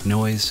detect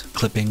noise,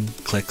 clipping,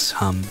 clicks,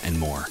 hum, and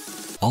more.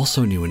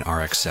 Also new in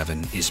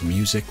RX-7 is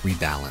Music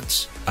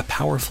Rebalance, a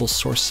powerful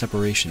source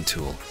separation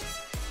tool.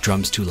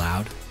 Drums too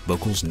loud?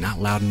 Vocals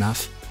not loud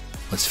enough?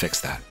 Let's fix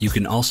that. You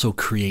can also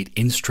create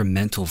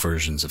instrumental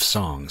versions of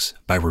songs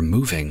by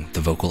removing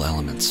the vocal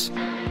elements.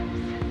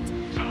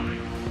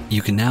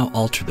 You can now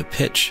alter the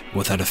pitch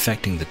without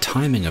affecting the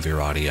timing of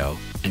your audio,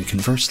 and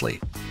conversely,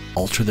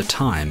 alter the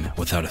time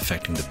without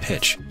affecting the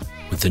pitch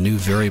with the new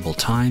variable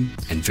time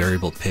and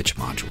variable pitch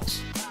modules.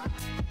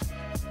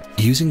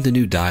 Using the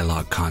new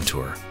dialogue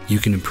contour, you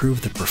can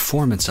improve the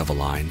performance of a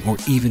line or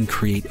even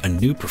create a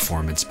new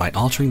performance by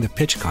altering the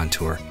pitch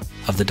contour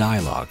of the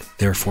dialogue,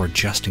 therefore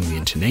adjusting the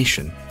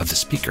intonation of the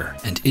speaker,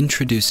 and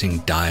introducing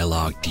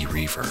Dialogue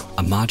Dereverb,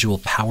 a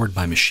module powered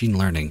by machine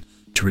learning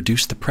to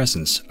reduce the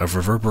presence of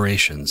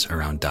reverberations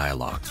around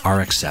dialogue.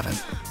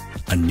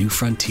 RX-7, a new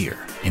frontier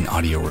in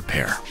audio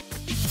repair.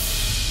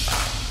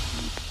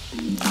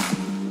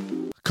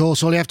 Of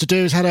course, all you have to do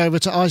is head over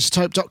to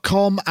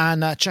iZotope.com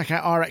and check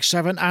out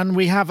RX-7. And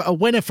we have a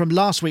winner from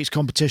last week's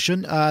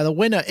competition. The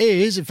winner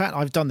is, in fact,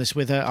 I've done this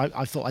with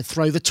I thought I'd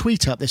throw the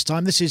tweet up this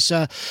time. This is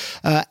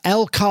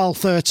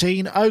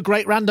LCarl13. Oh,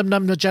 great random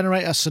number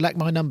generator, select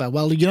my number.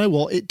 Well, you know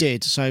what? It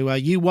did. So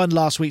you won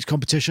last week's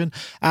competition.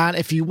 And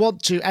if you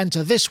want to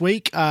enter this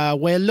week,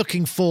 we're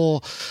looking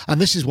for, and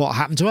this is what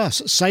happened to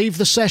us, save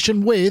the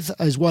session with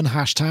as one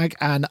hashtag,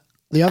 and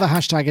the other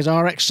hashtag is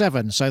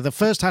RX7. So the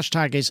first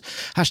hashtag is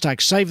hashtag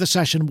save the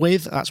session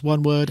with, that's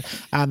one word,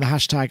 and the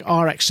hashtag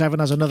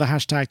RX7 as another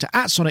hashtag to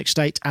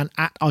 @SonicState and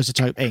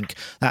 @iZotope Inc.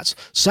 That's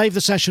save the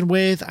session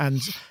with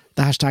and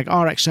the hashtag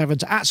RX7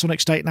 to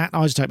 @SonicState and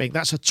 @iZotope Inc.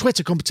 That's a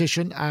Twitter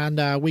competition,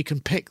 and we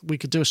could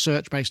do a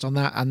search based on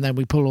that, and then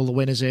we pull all the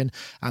winners in,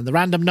 and the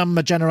random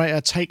number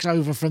generator takes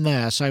over from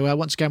there. So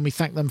once again, we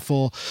thank them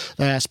for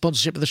their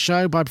sponsorship of the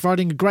show by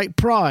providing a great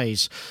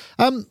prize.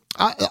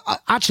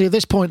 Actually, at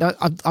this point,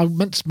 I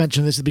meant to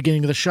mention this at the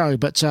beginning of the show,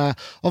 but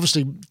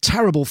obviously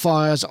terrible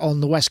fires on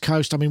the West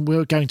Coast. I mean,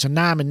 we're going to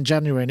NAMM in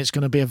January, and it's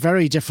going to be a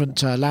very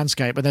different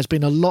landscape, and there's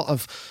been a lot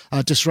of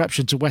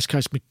disruption to West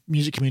Coast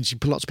music community.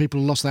 Lots of people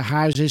lost their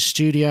houses,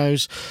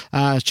 studios.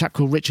 A chap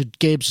called Richard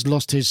Gibbs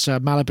lost his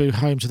Malibu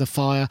home to the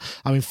fire.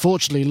 I mean,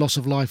 fortunately, loss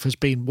of life has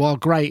been, while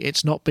great,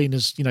 it's not been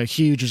as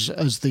huge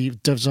as the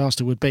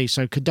disaster would be.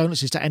 So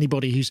condolences to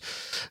anybody who's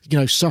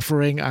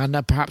suffering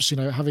and perhaps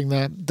having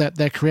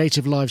their creative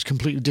lives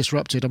completely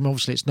disrupted. I mean,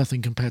 obviously, it's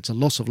nothing compared to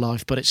loss of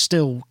life, but it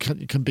still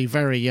can be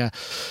very.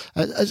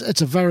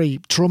 It's a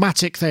very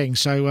traumatic thing.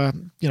 So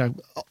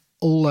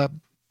all.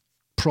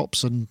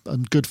 Props and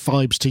good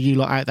vibes to you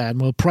lot out there,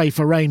 and we'll pray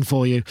for rain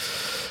for you.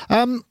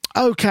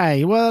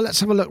 Okay, well, let's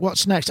have a look.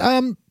 What's next?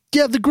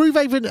 Yeah, the Groove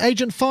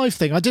Agent 5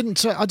 thing. I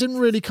didn't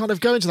really kind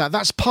of go into that.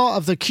 That's part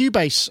of the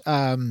Cubase.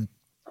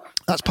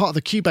 That's part of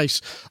the Cubase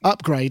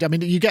upgrade. I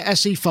mean, you get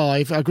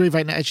SE5, Groove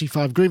Agent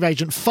SE5. Groove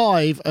Agent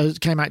 5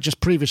 came out just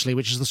previously,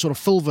 which is the sort of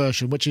full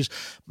version, which is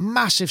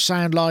massive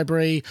sound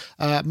library,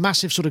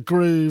 massive sort of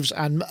grooves,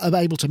 and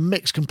able to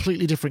mix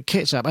completely different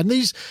kits up. And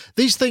these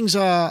things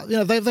are,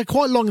 they're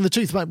quite long in the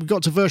tooth. We've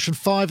got to version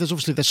 5. There's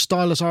obviously the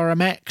Stylus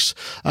RMX.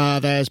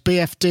 There's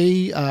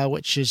BFD,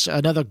 which is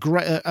another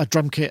great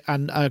drum kit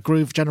and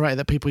groove generator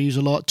that people use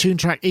a lot.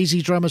 Toontrack,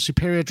 Easy Drummer,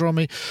 Superior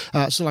Drummer.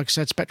 So like I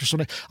said,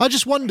 Spectrasonic. I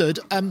just wondered...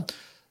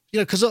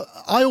 because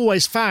I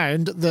always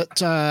found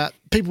that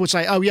people would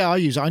say, "Oh yeah, I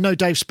use it." I know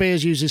Dave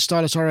Spears uses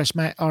Stylus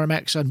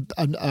RMX, and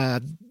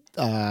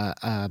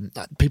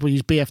people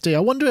use BFD. I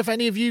wonder if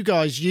any of you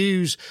guys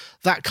use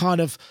that kind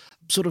of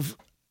sort of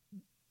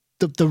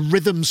the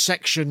rhythm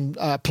section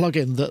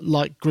plugin that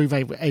like Groove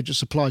Agent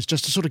supplies,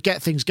 just to sort of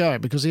get things going,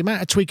 because the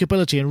amount of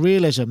tweakability and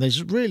realism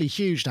is really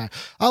huge now.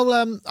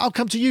 I'll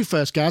come to you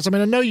first, Gaz. I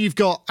mean, I know you've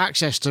got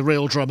access to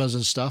real drummers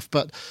and stuff,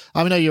 but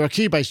I know you're a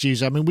Cubase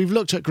user. I mean, we've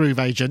looked at Groove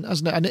Agent,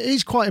 hasn't it? And it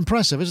is quite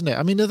impressive, isn't it?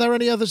 I mean, are there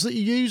any others that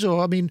you use,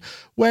 or I mean,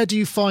 where do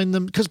you find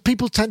them? Because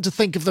people tend to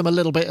think of them a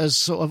little bit as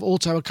sort of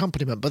auto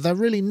accompaniment, but they're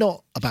really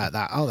not about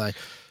that, are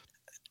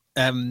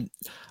they?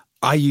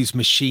 I use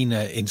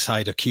Machina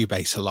inside of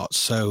Cubase a lot,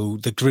 so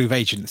the Groove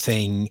Agent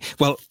thing.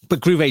 Well, but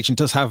Groove Agent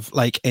does have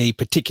like a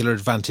particular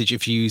advantage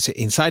if you use it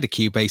inside of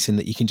Cubase, in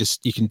that you can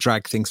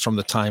drag things from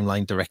the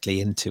timeline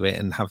directly into it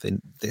and have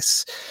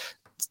this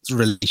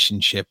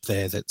relationship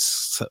there.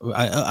 That's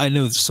I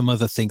know some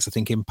other things. I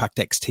think Impact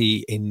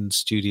XT in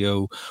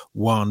Studio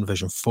One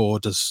version 4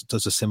 does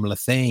a similar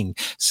thing.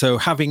 So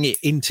having it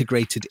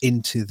integrated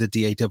into the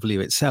DAW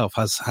itself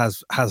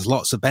has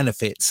lots of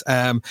benefits.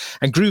 And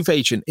Groove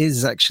Agent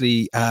is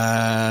actually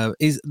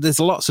there's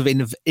lots of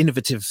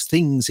innovative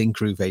things in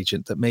Groove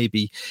Agent that may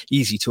be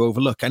easy to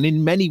overlook, and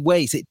in many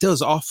ways it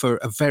does offer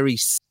a very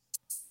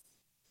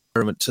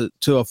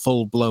to a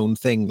full-blown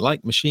thing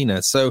like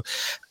Machina. So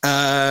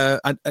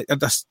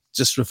that's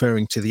just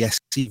referring to the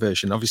SC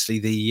version. Obviously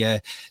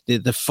the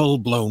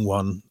full-blown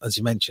one, as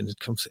you mentioned,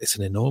 it's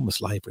an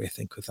enormous library, I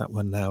think, with that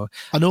one now.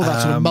 And all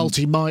that sort of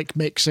multi-mic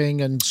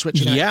mixing and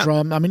switching out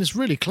drum. I mean, it's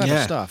really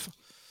clever stuff.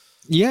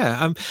 Yeah,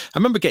 I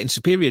remember getting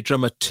Superior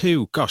Drummer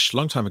 2, gosh, a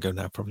long time ago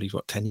now, probably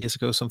 10 years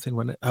ago or something,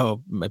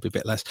 maybe a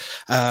bit less.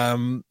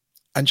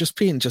 And just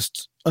being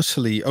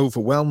utterly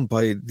overwhelmed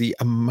by the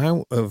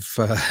amount of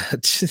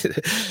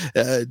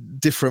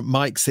different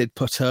mics they'd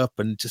put up,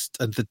 and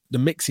the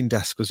mixing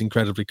desk was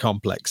incredibly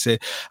complex.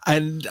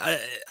 And I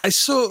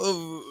sort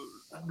of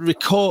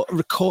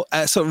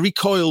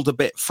recoiled a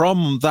bit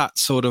from that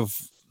sort of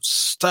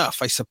stuff,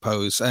 I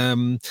suppose.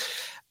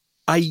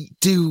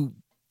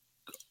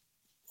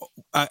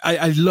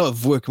 I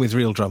love working with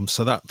real drums,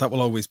 so that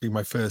will always be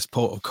my first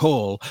port of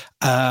call.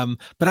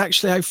 But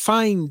actually, I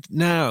find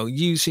now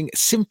using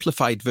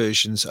simplified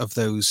versions of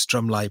those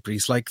drum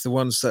libraries, like the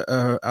ones that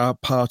are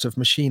part of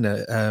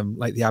Machina,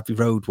 like the Abbey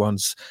Road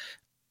ones,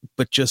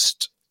 but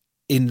just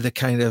in the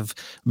kind of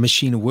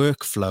Machina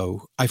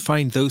workflow, I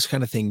find those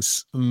kind of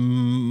things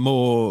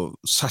more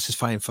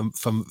satisfying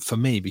for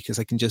me, because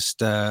I can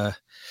just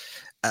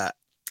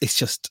it's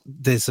just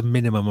there's a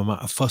minimum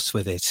amount of fuss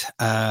with it.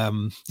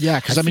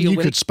 Because I mean, you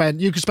could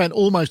spend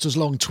almost as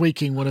long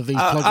tweaking one of these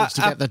plugins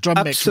to get the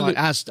drum mix right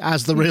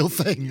as the real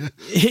thing.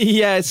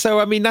 Yeah, so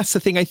I mean, that's the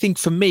thing. I think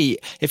for me,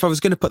 if I was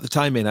going to put the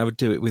time in, I would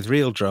do it with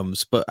real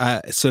drums. But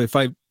so if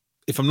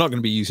I'm not going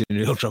to be using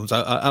real drums,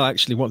 I'll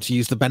actually want to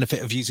use the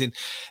benefit of using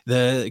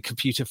the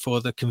computer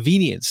for the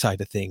convenience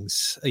side of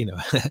things, you know.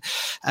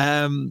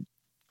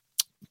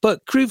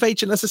 But Groove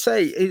Agent, as I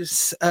say,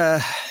 is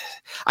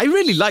I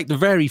really liked the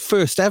very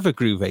first ever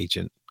Groove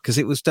Agent, because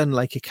it was done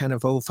like a kind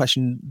of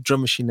old-fashioned drum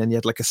machine, and you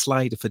had like a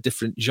slider for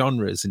different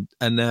genres,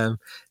 and a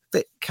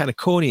bit kind of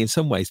corny in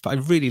some ways, but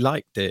I really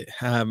liked it.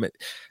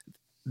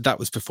 That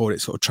was before it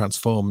sort of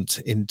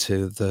transformed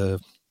into the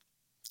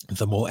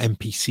more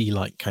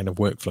MPC-like kind of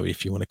workflow,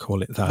 if you want to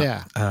call it that.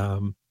 Yeah.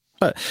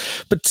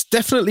 But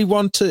definitely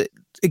want to,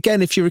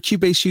 again, if you're a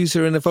Cubase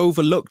user and have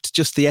overlooked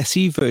just the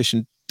SE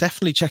version,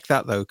 definitely check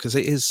that though,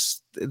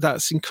 because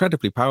that's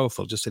incredibly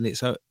powerful just on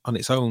its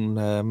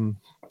own.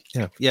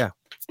 Yeah.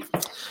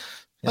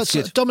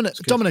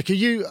 Dominic, are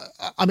you?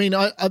 I mean,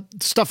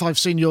 stuff I've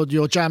seen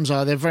your jams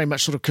they're very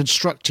much sort of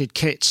constructed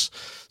kits,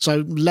 so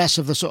less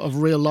of the sort of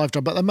real live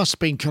drum. But there must have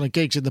been kind of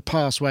gigs in the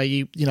past where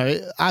you know,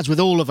 as with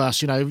all of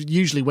us, you know,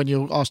 usually when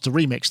you're asked to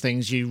remix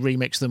things, you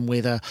remix them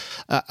with a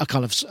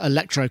kind of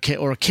electro kit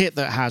or a kit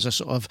that has a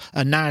sort of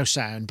a now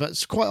sound.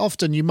 But quite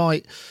often you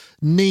might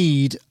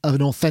need an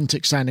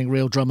authentic sounding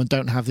real drum and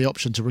don't have the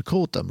option to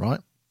record them, right?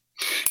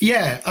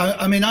 Yeah,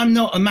 I mean, I'm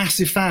not a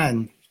massive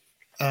fan.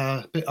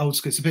 A bit old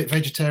school. It's a bit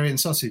vegetarian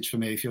sausage for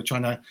me if you're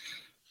trying to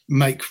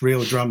make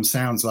real drum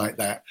sounds like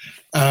that.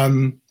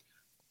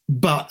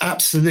 But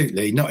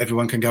absolutely, not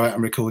everyone can go out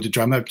and record a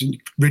drum.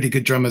 Really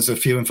good drummers are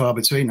few and far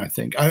between, I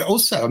think. I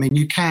mean,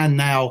 you can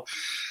now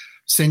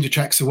send your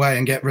tracks away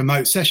and get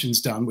remote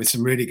sessions done with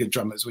some really good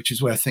drummers, which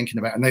is worth thinking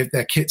about. And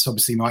their kit's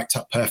obviously mic'd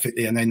up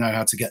perfectly, and they know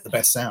how to get the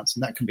best sounds,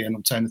 and that can be an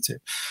alternative.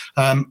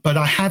 But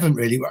I haven't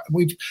really.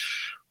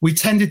 We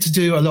tended to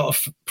do a lot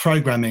of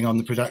programming on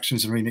the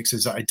productions and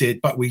remixes that I did,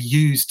 but we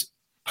used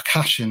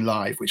percussion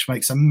live, which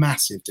makes a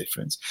massive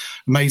difference.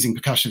 Amazing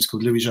percussionist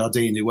called Louis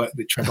Jardine, who worked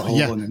with Trevor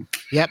Horn.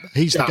 Yep,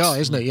 he's the guy,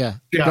 isn't he? Yeah,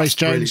 Grace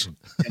Jones.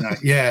 You know,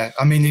 yeah,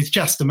 I mean, he's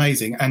just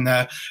amazing, and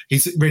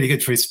he's really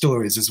good for his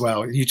stories as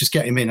well. You just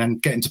get him in and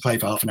get him to play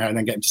for half an hour, and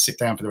then get him to sit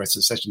down for the rest of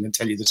the session and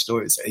tell you the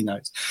stories that he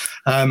knows.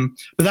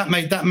 But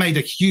that made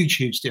a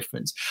huge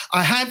difference.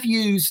 I have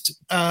used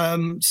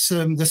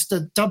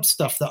the dub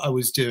stuff that I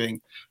was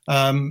doing,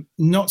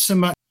 not so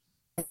much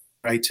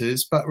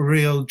but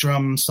real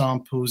drum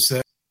samples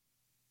that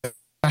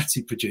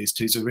Matty produced,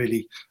 who's a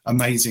really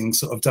amazing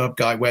sort of dub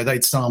guy, where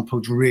they'd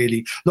sampled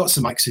really lots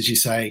of mics, as you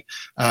say,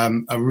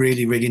 a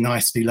really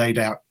nicely laid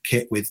out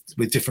kit with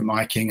different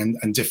miking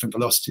and different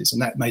velocities,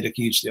 and that made a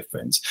huge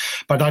difference.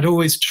 But I'd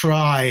always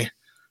try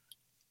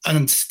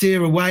and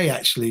steer away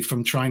actually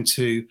from trying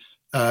to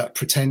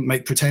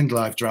make pretend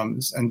live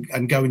drums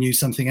and go and use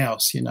something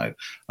else, you know.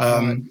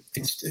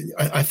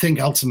 I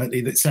think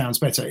ultimately that sounds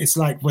better. It's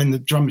like when the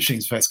drum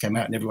machines first came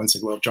out and everyone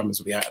said, well, drummers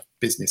will be out of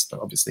business, but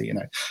obviously, you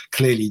know,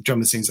 clearly drum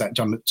machines sound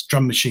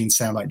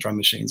like drum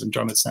machines and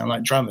drummers sound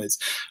like drummers.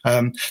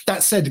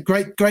 That said,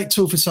 great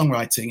tool for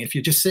songwriting. If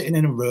you're just sitting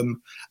in a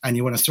room and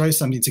you want to throw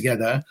something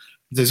together,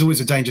 there's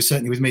always a danger,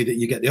 certainly with me, that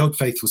you get the Old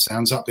Faithful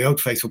sounds up, the Old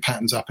Faithful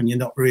patterns up, and you're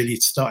not really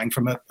starting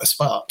from a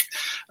spark.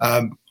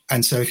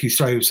 And so if you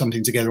throw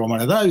something together on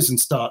one of those and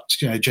start,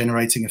 you know,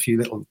 generating a few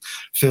little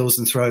fills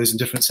and throws and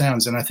different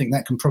sounds, and I think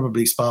that can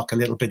probably spark a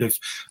little bit of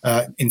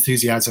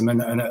enthusiasm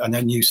and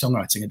a new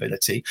songwriting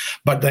ability.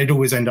 But they'd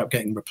always end up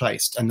getting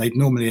replaced, and they'd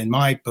normally, in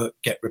my book,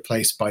 get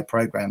replaced by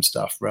program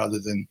stuff rather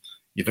than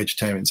your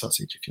vegetarian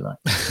sausage, if you like.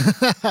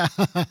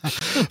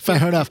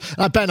 Fair enough.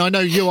 Ben, I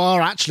know you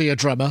are actually a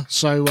drummer,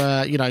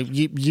 so you know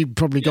you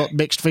probably got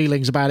mixed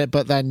feelings about it.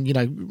 But then, you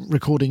know,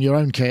 recording your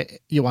own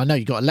kit, I know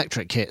you got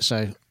electric kit,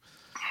 so.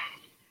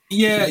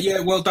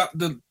 Yeah. Well,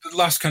 the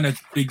last kind of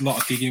big lot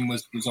of gigging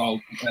was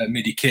all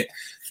MIDI kit.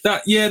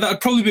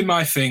 That'd probably be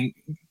my thing.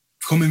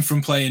 Coming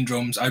from playing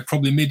drums, I'd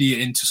probably MIDI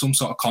it into some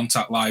sort of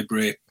contact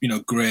library. You know,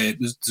 great.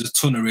 There's a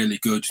ton of really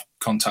good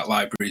contact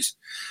libraries,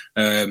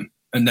 and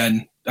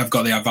then I've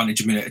got the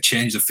advantage of being able to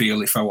change the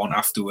feel if I want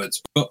afterwards.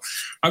 But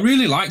I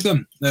really like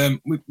them.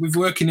 We've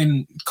working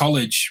in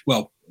college.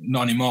 Well,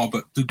 not anymore,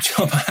 but the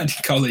job I had in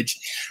college,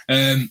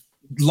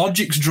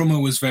 Logic's drummer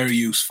was very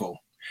useful.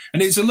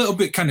 And it's a little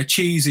bit kind of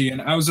cheesy,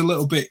 and I was a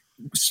little bit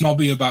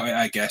snobby about it,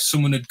 I guess.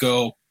 Someone would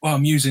go, oh,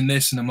 I'm using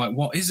this, and I'm like,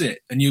 what is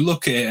it? And you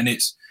look at it, and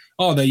it's,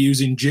 oh, they're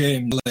using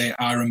James,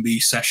 R&B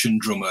session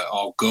drummer,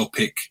 or go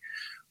pick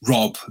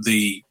Rob,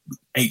 the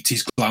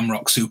 80s glam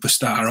rock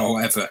superstar or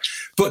whatever,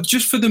 but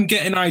just for them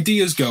getting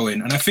ideas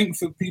going. And I think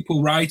for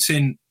people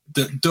writing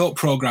that don't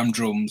program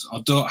drums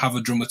or don't have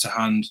a drummer to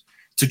hand,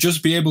 to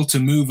just be able to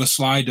move a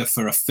slider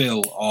for a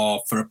fill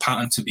or for a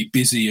pattern to be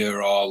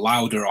busier or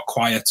louder or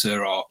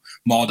quieter or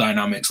more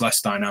dynamics, less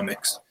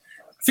dynamics,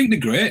 I think they're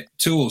great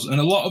tools. And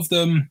a lot of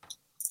them,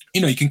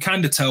 you can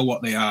kind of tell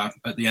what they are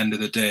at the end of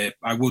the day.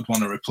 I would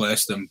want to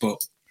replace them,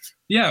 but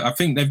yeah, I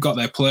think they've got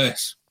their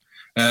place.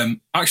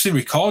 Actually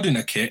recording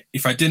a kit,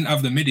 if I didn't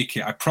have the MIDI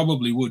kit, I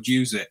probably would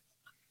use it.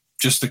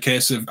 Just a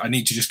case of I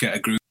need to just get a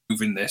groove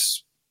in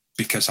this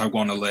because I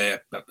want to lay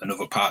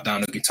another part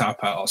down, a guitar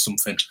part or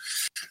something.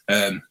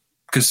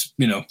 Because,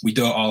 we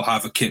don't all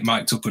have a kit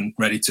mic'd up and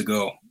ready to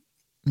go.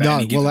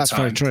 No, well, that's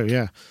very true,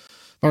 yeah.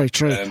 Very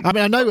true. I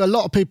mean, I know a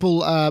lot of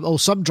people, or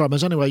some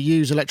drummers anyway,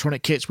 use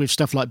electronic kits with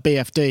stuff like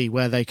BFD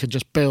where they can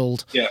just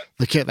build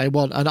the kit they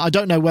want. And I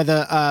don't know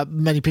whether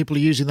many people are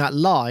using that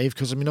live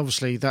because, I mean,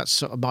 obviously that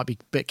sort of might be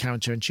a bit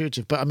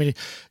counterintuitive. But, I mean,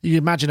 you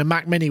imagine a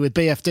Mac Mini with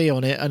BFD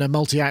on it and a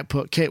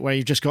multi-output kit where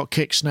you've just got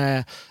kick,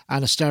 snare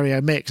and a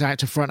stereo mix out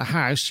to front of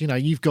house.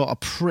 You've got a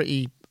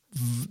pretty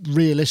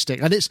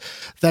realistic, and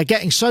they're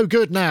getting so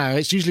good now.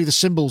 It's usually the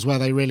cymbals where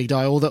they really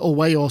die, or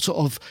where you're sort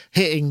of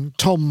hitting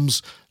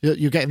toms,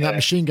 you're getting that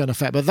machine gun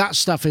effect. But that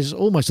stuff is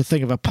almost a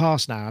thing of a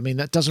past now. I mean,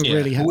 that doesn't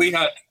really have. We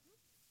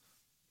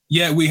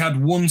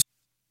had one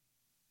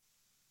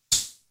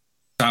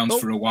sounds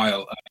for a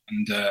while,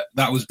 and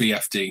that was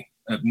BFD,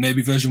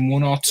 maybe version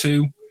 1 or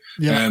 2.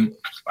 Yeah.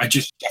 I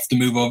just have to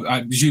move over.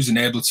 I was using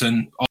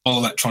Ableton, all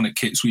electronic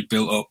kits we'd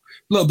built up,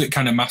 a little bit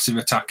kind of Massive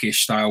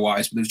Attack-ish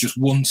style-wise, but there's just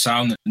one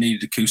sound that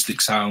needed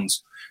acoustic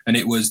sounds, and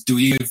it was, do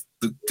we use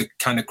the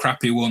kind of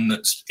crappy one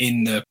that's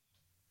in the...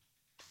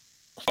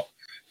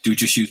 Do we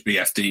just use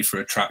BFD for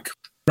a track?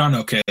 Ran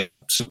okay.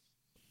 So,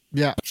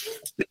 yeah.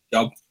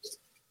 Job.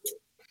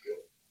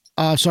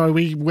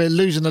 Sorry, we're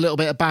losing a little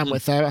bit of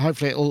bandwidth there.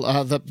 Hopefully, it'll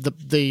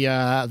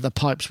the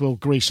pipes will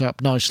grease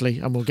up nicely,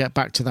 and we'll get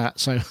back to that.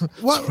 So,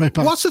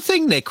 what's the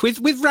thing, Nick, with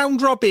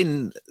round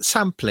robin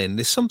sampling?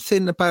 There's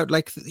something about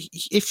like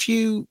if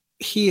you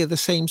hear the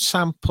same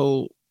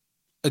sample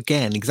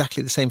again,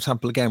 exactly the same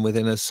sample again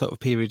within a sort of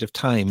period of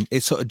time,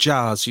 it sort of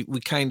jars. We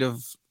kind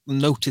of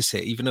notice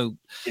it, even though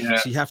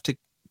so you have to.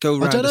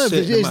 I don't know.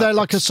 Is there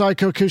like a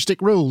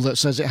psychoacoustic rule that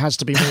says it has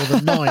to be more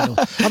than 9?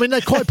 I mean,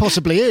 there quite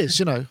possibly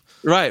is,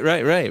 Right.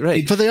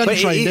 For the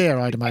untrained ear,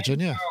 I'd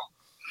imagine, yeah.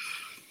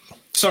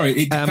 Sorry,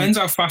 it depends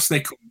how fast they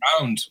come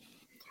round.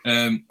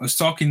 I was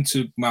talking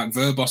to Mark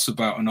Verbos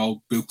about an old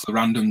Buchla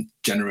random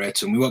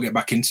generator, and we won't get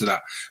back into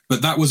that.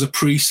 But that was a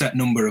preset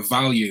number of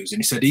values. And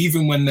he said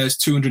even when there's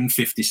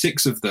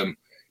 256 of them,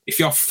 if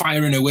you're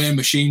firing away a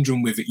machine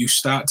drum with it, you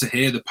start to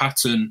hear the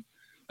pattern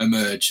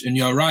emerge. And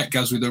you're right,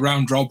 Gaz, with the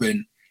round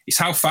robin, it's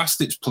how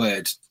fast it's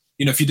played.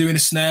 If you're doing a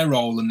snare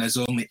roll and there's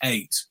only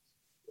 8,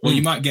 well,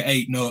 you might get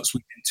 8 notes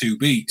within 2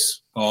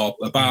 beats, or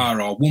a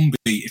bar, or 1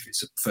 beat if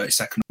it's a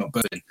 30-second note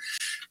burden.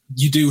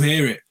 You do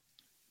hear it.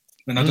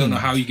 And I don't know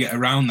how you get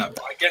around that.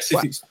 But I guess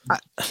if it's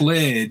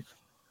played,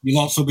 you'll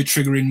also be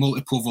triggering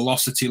multiple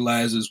velocity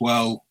layers as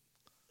well.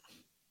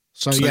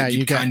 So yeah,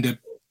 you kind of...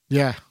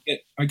 Yeah.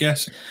 I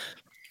guess.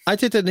 I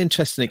did an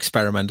interesting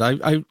experiment.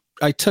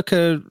 I took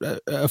a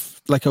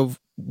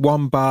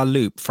 1-bar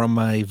loop from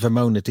my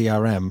Vermona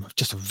DRM,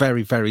 just a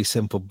very, very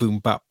simple boom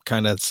bap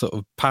kind of sort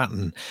of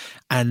pattern.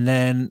 And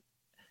then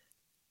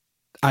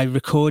I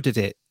recorded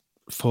it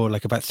for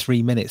like about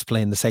 3 minutes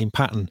playing the same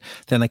pattern.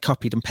 Then I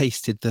copied and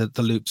pasted the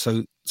loop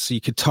so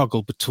you could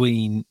toggle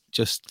between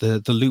just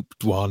the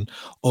looped one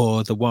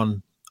or the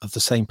one of the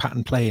same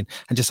pattern playing,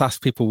 and just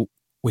ask people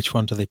which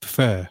one do they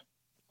prefer.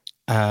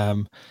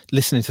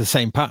 Listening to the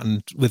same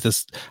pattern with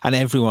us, and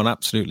everyone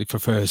absolutely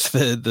prefers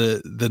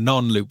the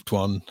non-looped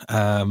one.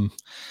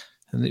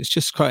 And it's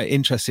just quite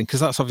interesting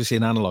because that's obviously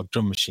an analog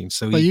drum machine.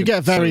 So you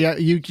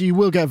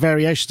will get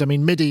variations. I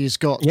mean, MIDI's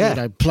got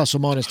plus or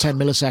minus 10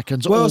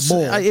 milliseconds or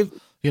more.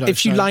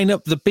 If you line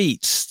up the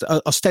beats,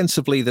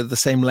 ostensibly they're the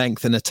same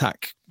length and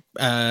attack.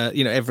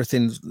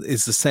 Everything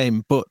is the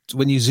same, but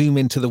when you zoom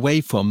into the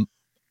waveform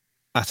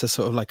at a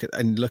sort of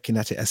and looking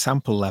at it at a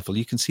sample level,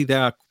 you can see they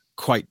are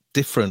quite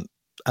different.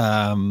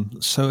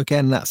 So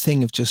again, that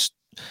thing of just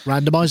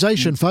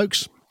randomization,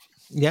 folks.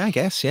 Yeah, I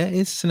guess. Yeah, it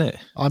is, isn't it?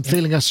 I'm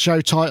feeling a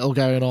show title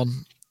going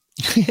on.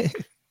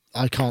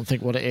 I can't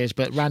think what it is,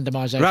 but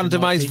randomization.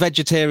 Randomized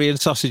vegetarian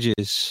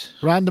sausages.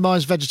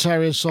 Randomized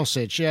vegetarian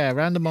sausage. Yeah,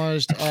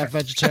 randomized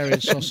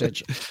vegetarian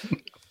sausage.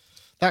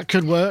 That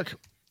could work.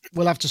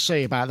 We'll have to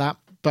see about that.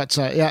 But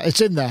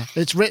it's in there.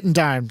 It's written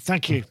down.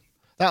 Thank you.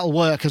 That'll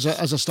work as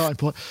a starting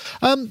point.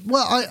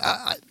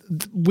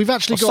 We've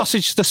actually got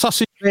the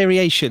sausage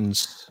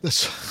variations.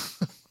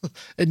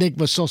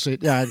 Enigma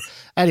sausage. Yeah.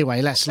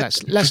 Anyway, let's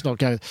not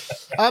go.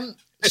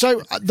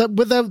 So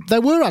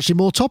there were actually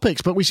more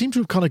topics, but we seem to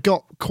have kind of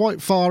got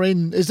quite far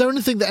in. Is there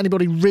anything that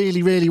anybody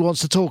really, really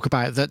wants to talk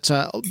about that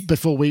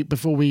before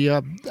we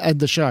end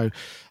the show?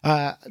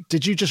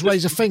 Did you just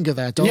raise a finger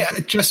there, Don? Yeah,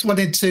 I just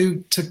wanted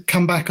to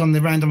come back on the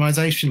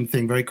randomization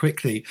thing very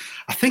quickly.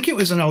 I think it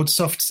was an old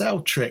soft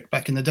cell trick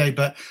back in the day,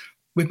 but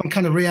we've been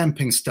kind of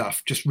reamping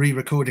stuff, just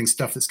re-recording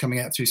stuff that's coming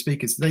out through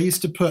speakers. They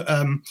used to put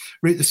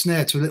route the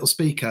snare to a little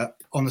speaker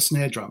on the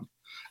snare drum,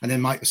 and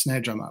then mic the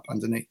snare drum up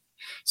underneath.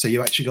 So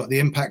you actually got the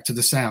impact of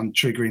the sound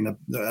triggering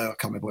the I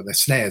can't remember what they're,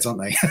 snares,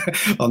 aren't they,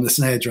 on the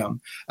snare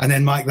drum, and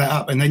then mic that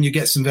up, and then you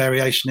get some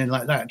variation in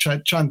like that.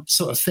 Try and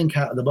sort of think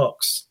out of the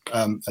box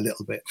a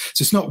little bit.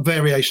 So it's not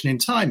variation in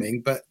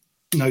timing, but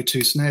no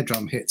two snare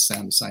drum hits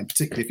sound the same,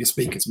 particularly if your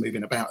speaker's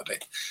moving about a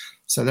bit.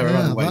 So there are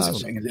other ways of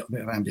getting a little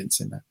bit of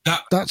ambience in there.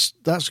 That's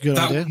a good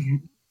idea.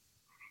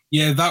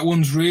 Yeah, that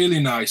one's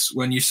really nice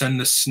when you send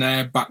the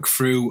snare back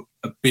through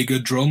a bigger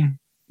drum,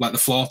 like the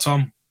floor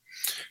tom.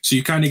 So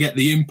you kind of get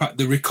the impact,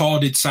 the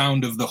recorded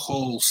sound of the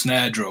whole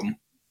snare drum,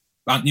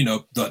 and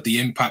the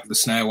impact, the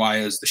snare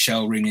wires, the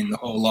shell ringing, the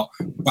whole lot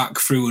back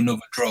through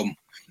another drum. And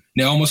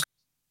it almost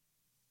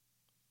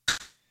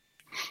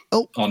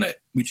on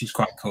it, which is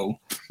quite cool.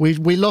 We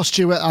lost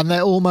you, and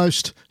they're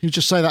almost. You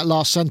just say that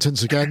last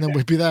sentence again, then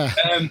we'd be there.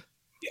 It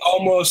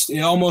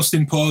almost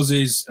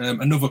imposes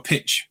another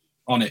pitch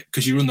on it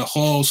because you run the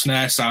whole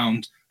snare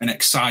sound and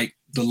excite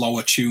the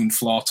lower tuned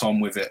floor tom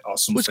with it or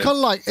something. It's kind of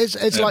like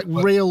it's like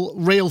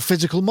real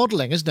physical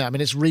modelling, isn't it? I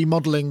mean, it's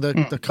remodelling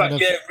the kind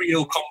of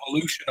real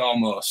convolution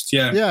almost.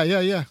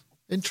 Yeah.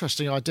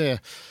 Interesting idea.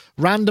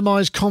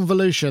 Randomized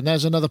convolution.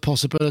 There's another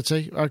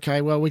possibility.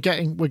 Okay, well we're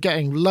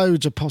getting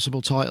loads of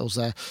possible titles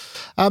there.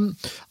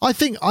 I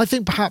think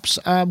perhaps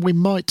we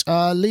might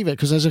leave it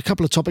because there's a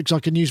couple of topics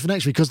I can use for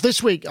next week. Because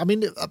this week, I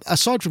mean,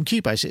 aside from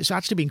Cubase, it's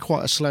actually been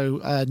quite a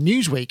slow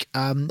news week,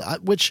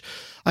 which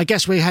I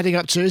guess we're heading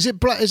up to. Is it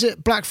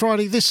Black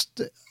Friday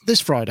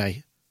this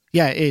Friday?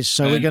 Yeah, it is.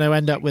 So we're going to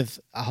end up with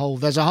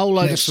there's a whole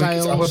load of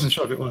sales. I wasn't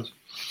sure if it was.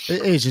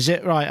 It is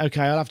it? Right.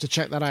 Okay, I'll have to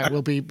check that out.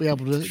 We'll be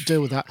able to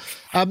deal with that.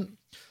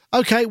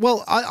 Okay,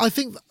 well, I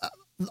think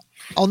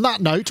on that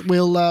note,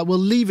 we'll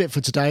leave it for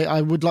today.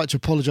 I would like to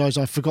apologise.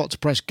 I forgot to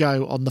press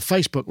go on the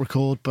Facebook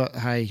record, but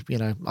hey,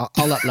 I'll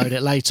upload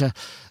it later.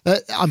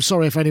 I'm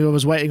sorry if anyone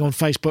was waiting on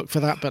Facebook for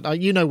that, but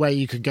you know where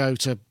you can go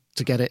to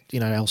get it,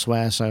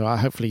 elsewhere. So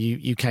hopefully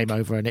you came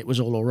over and it was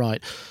all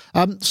right.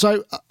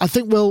 So I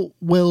think we'll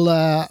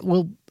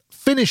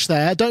finish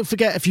there. Don't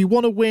forget, if you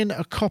want to win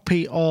a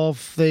copy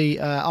of the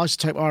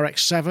iZotope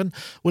RX7,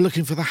 we're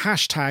looking for the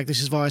hashtag.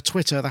 This is via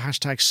Twitter. The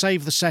hashtag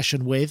Save the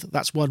Session With.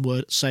 That's one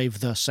word. Save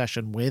the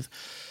Session With.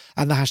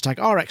 And the hashtag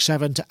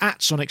RX7 to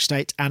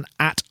 @SonicState and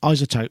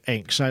 @iZotope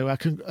Inc. So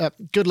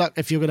good luck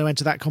if you're going to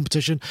enter that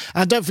competition.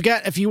 And don't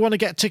forget, if you want to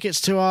get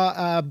tickets to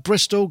our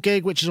Bristol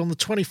gig, which is on the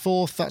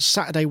 24th, that's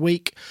Saturday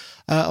week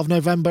of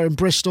November in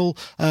Bristol,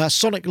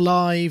 Sonic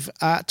Live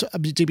at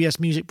DBS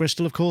Music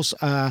Bristol, of course,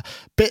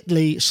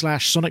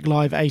 bit.ly/Sonic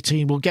Live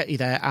 18 will get you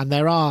there. And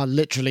there are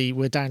literally,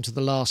 we're down to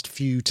the last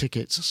few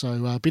tickets.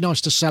 So it'd be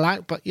nice to sell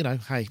out, but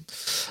hey,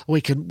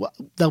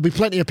 there'll be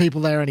plenty of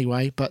people there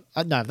anyway. But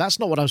no, that's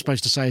not what I'm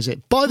supposed to say, is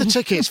it? Buy the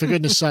tickets, for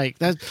goodness sake.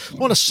 I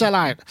want to sell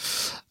out.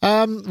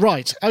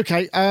 Right.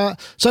 Okay.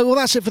 So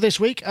that's it for this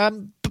week.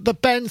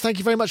 But Ben, thank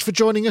you very much for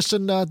joining us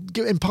and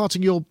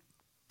imparting your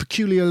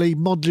peculiarly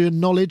modern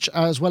knowledge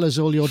as well as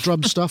all your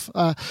drum stuff.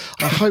 I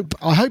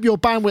hope your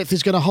bandwidth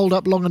is going to hold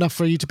up long enough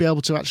for you to be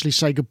able to actually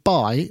say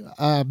goodbye.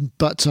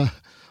 But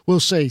we'll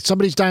see.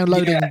 Somebody's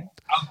downloading.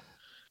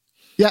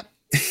 Yeah.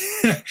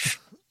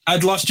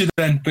 I'd lost you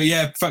then, but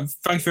yeah, thank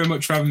you very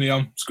much for having me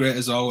on. It's great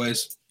as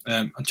always.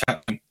 And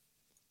chatting.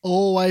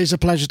 Always a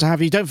pleasure to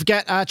have you. Don't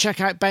forget, check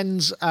out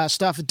Ben's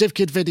stuff,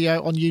 DivKid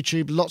video on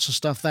YouTube. Lots of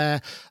stuff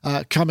there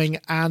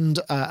coming and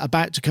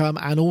about to come,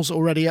 and also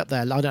already up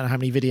there. I don't know how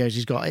many videos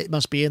he's got. It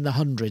must be in the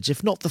hundreds,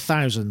 if not the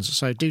thousands.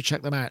 So do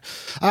check them out.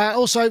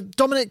 Also,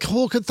 Dominic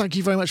Hawken, thank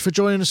you very much for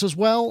joining us as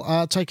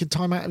well, taking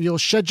time out of your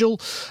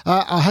schedule.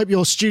 I hope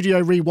your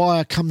Studio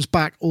Rewire comes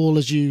back all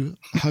as you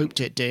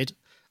hoped it did.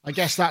 I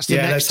guess that's the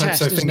next test,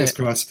 so. Isn't Fingers it?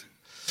 Crossed.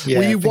 Yeah,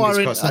 Were you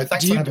wiring? No,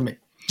 thanks for having me.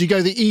 Do you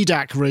go the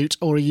EDAC route,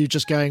 or are you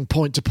just going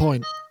point to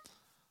point?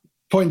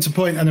 Point to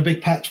point and a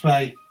big patch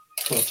bay.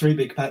 Well, 3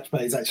 big patch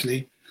bays,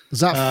 actually. Is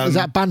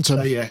that Bantam?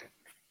 So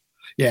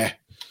yeah.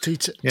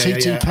 TT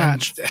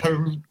patch.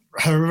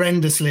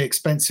 Horrendously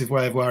expensive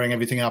way of wiring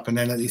everything up, and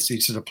then at least you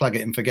sort of plug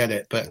it and forget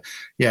it. But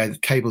yeah, the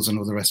cables and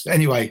all the rest.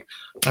 Anyway,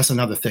 that's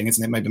another thing,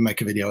 isn't it? Maybe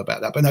make a video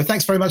about that. But no,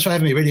 thanks very much for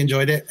having me. Really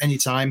enjoyed it.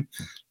 Anytime.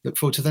 Look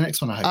forward to the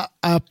next one, I hope.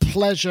 A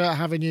pleasure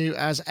having you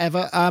as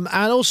ever. And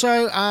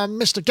also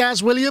Mr.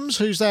 Gaz Williams,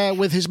 who's there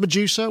with his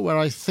Medusa, where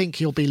I think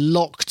he'll be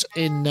locked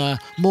in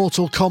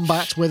Mortal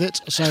Kombat with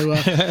it. So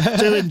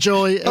do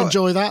enjoy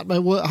that.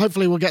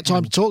 Hopefully we'll get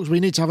time to talk, because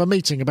we need to have a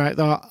meeting about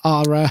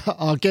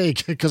our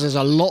gig, because there's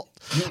a lot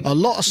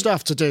of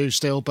stuff to do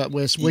still, but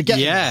we're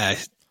getting there.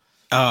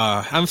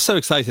 I'm so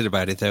excited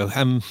about it, though.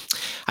 And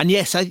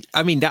yes,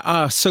 I mean, there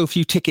are so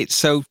few tickets,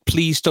 so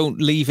please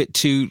don't leave it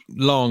too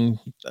long.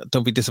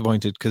 Don't be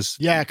disappointed, because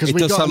we've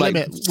got a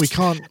limit. We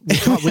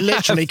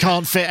literally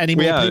can't fit any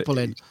more people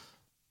in.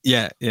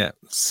 Yeah.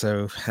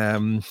 So,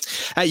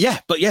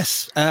 but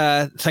yes,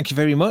 thank you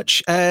very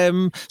much.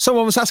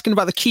 Someone was asking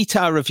about the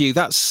Keytar review.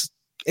 That's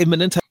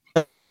imminent.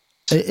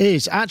 It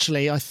is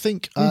actually. I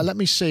think. Let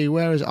me see.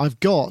 Where is it? I've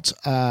got.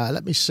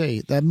 Let me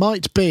see. There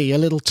might be a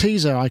little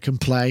teaser I can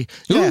play.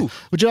 Yeah.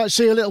 Would you like to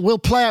see a little? We'll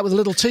play out with a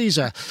little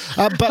teaser.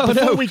 But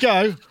before we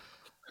go,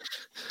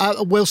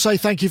 we'll say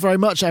thank you very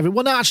much,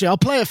 everyone. Well, no, actually, I'll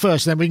play it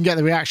first, and then we can get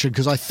the reaction,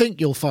 because I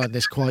think you'll find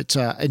this quite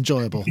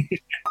enjoyable.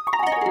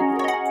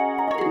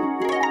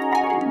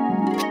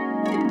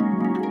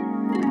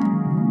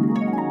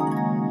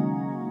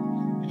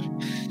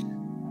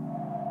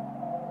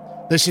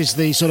 This is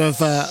the sort of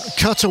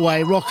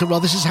cutaway rock and roll.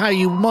 This is how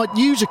you might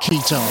use a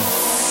keytar.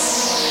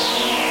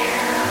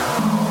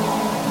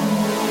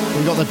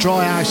 We've got the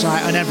dry ice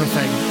out and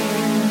everything.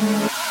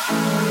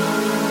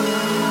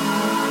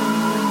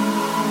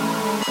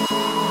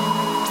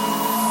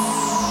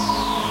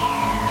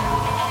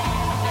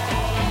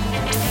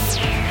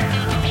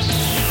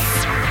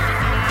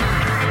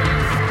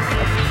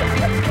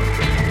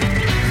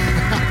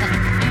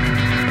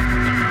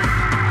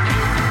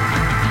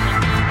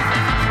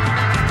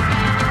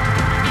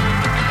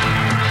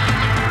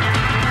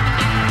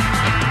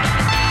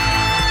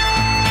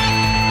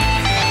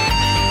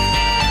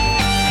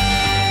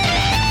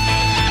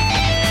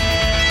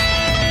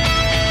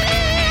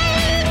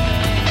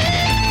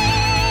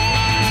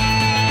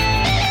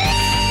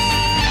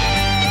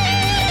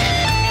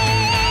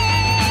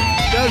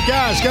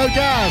 Go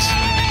Gaz!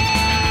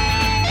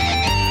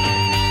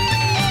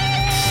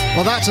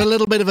 Well, that's a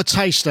little bit of a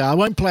taster. I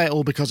won't play it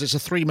all because it's a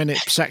 3-minute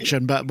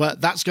section,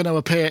 but that's going to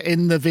appear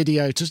in the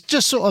video to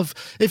just sort of,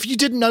 if you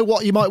didn't know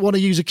what you might want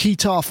to use a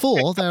keytar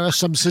for, there are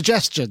some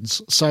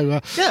suggestions. So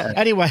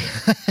anyway.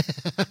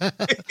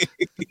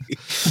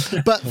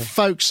 But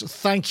folks,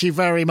 thank you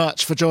very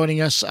much for joining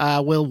us.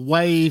 We'll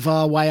wave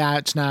our way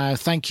out now.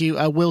 Thank you.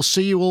 We'll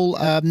see you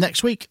all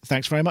next week.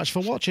 Thanks very much for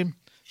watching.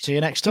 See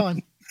you next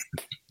time.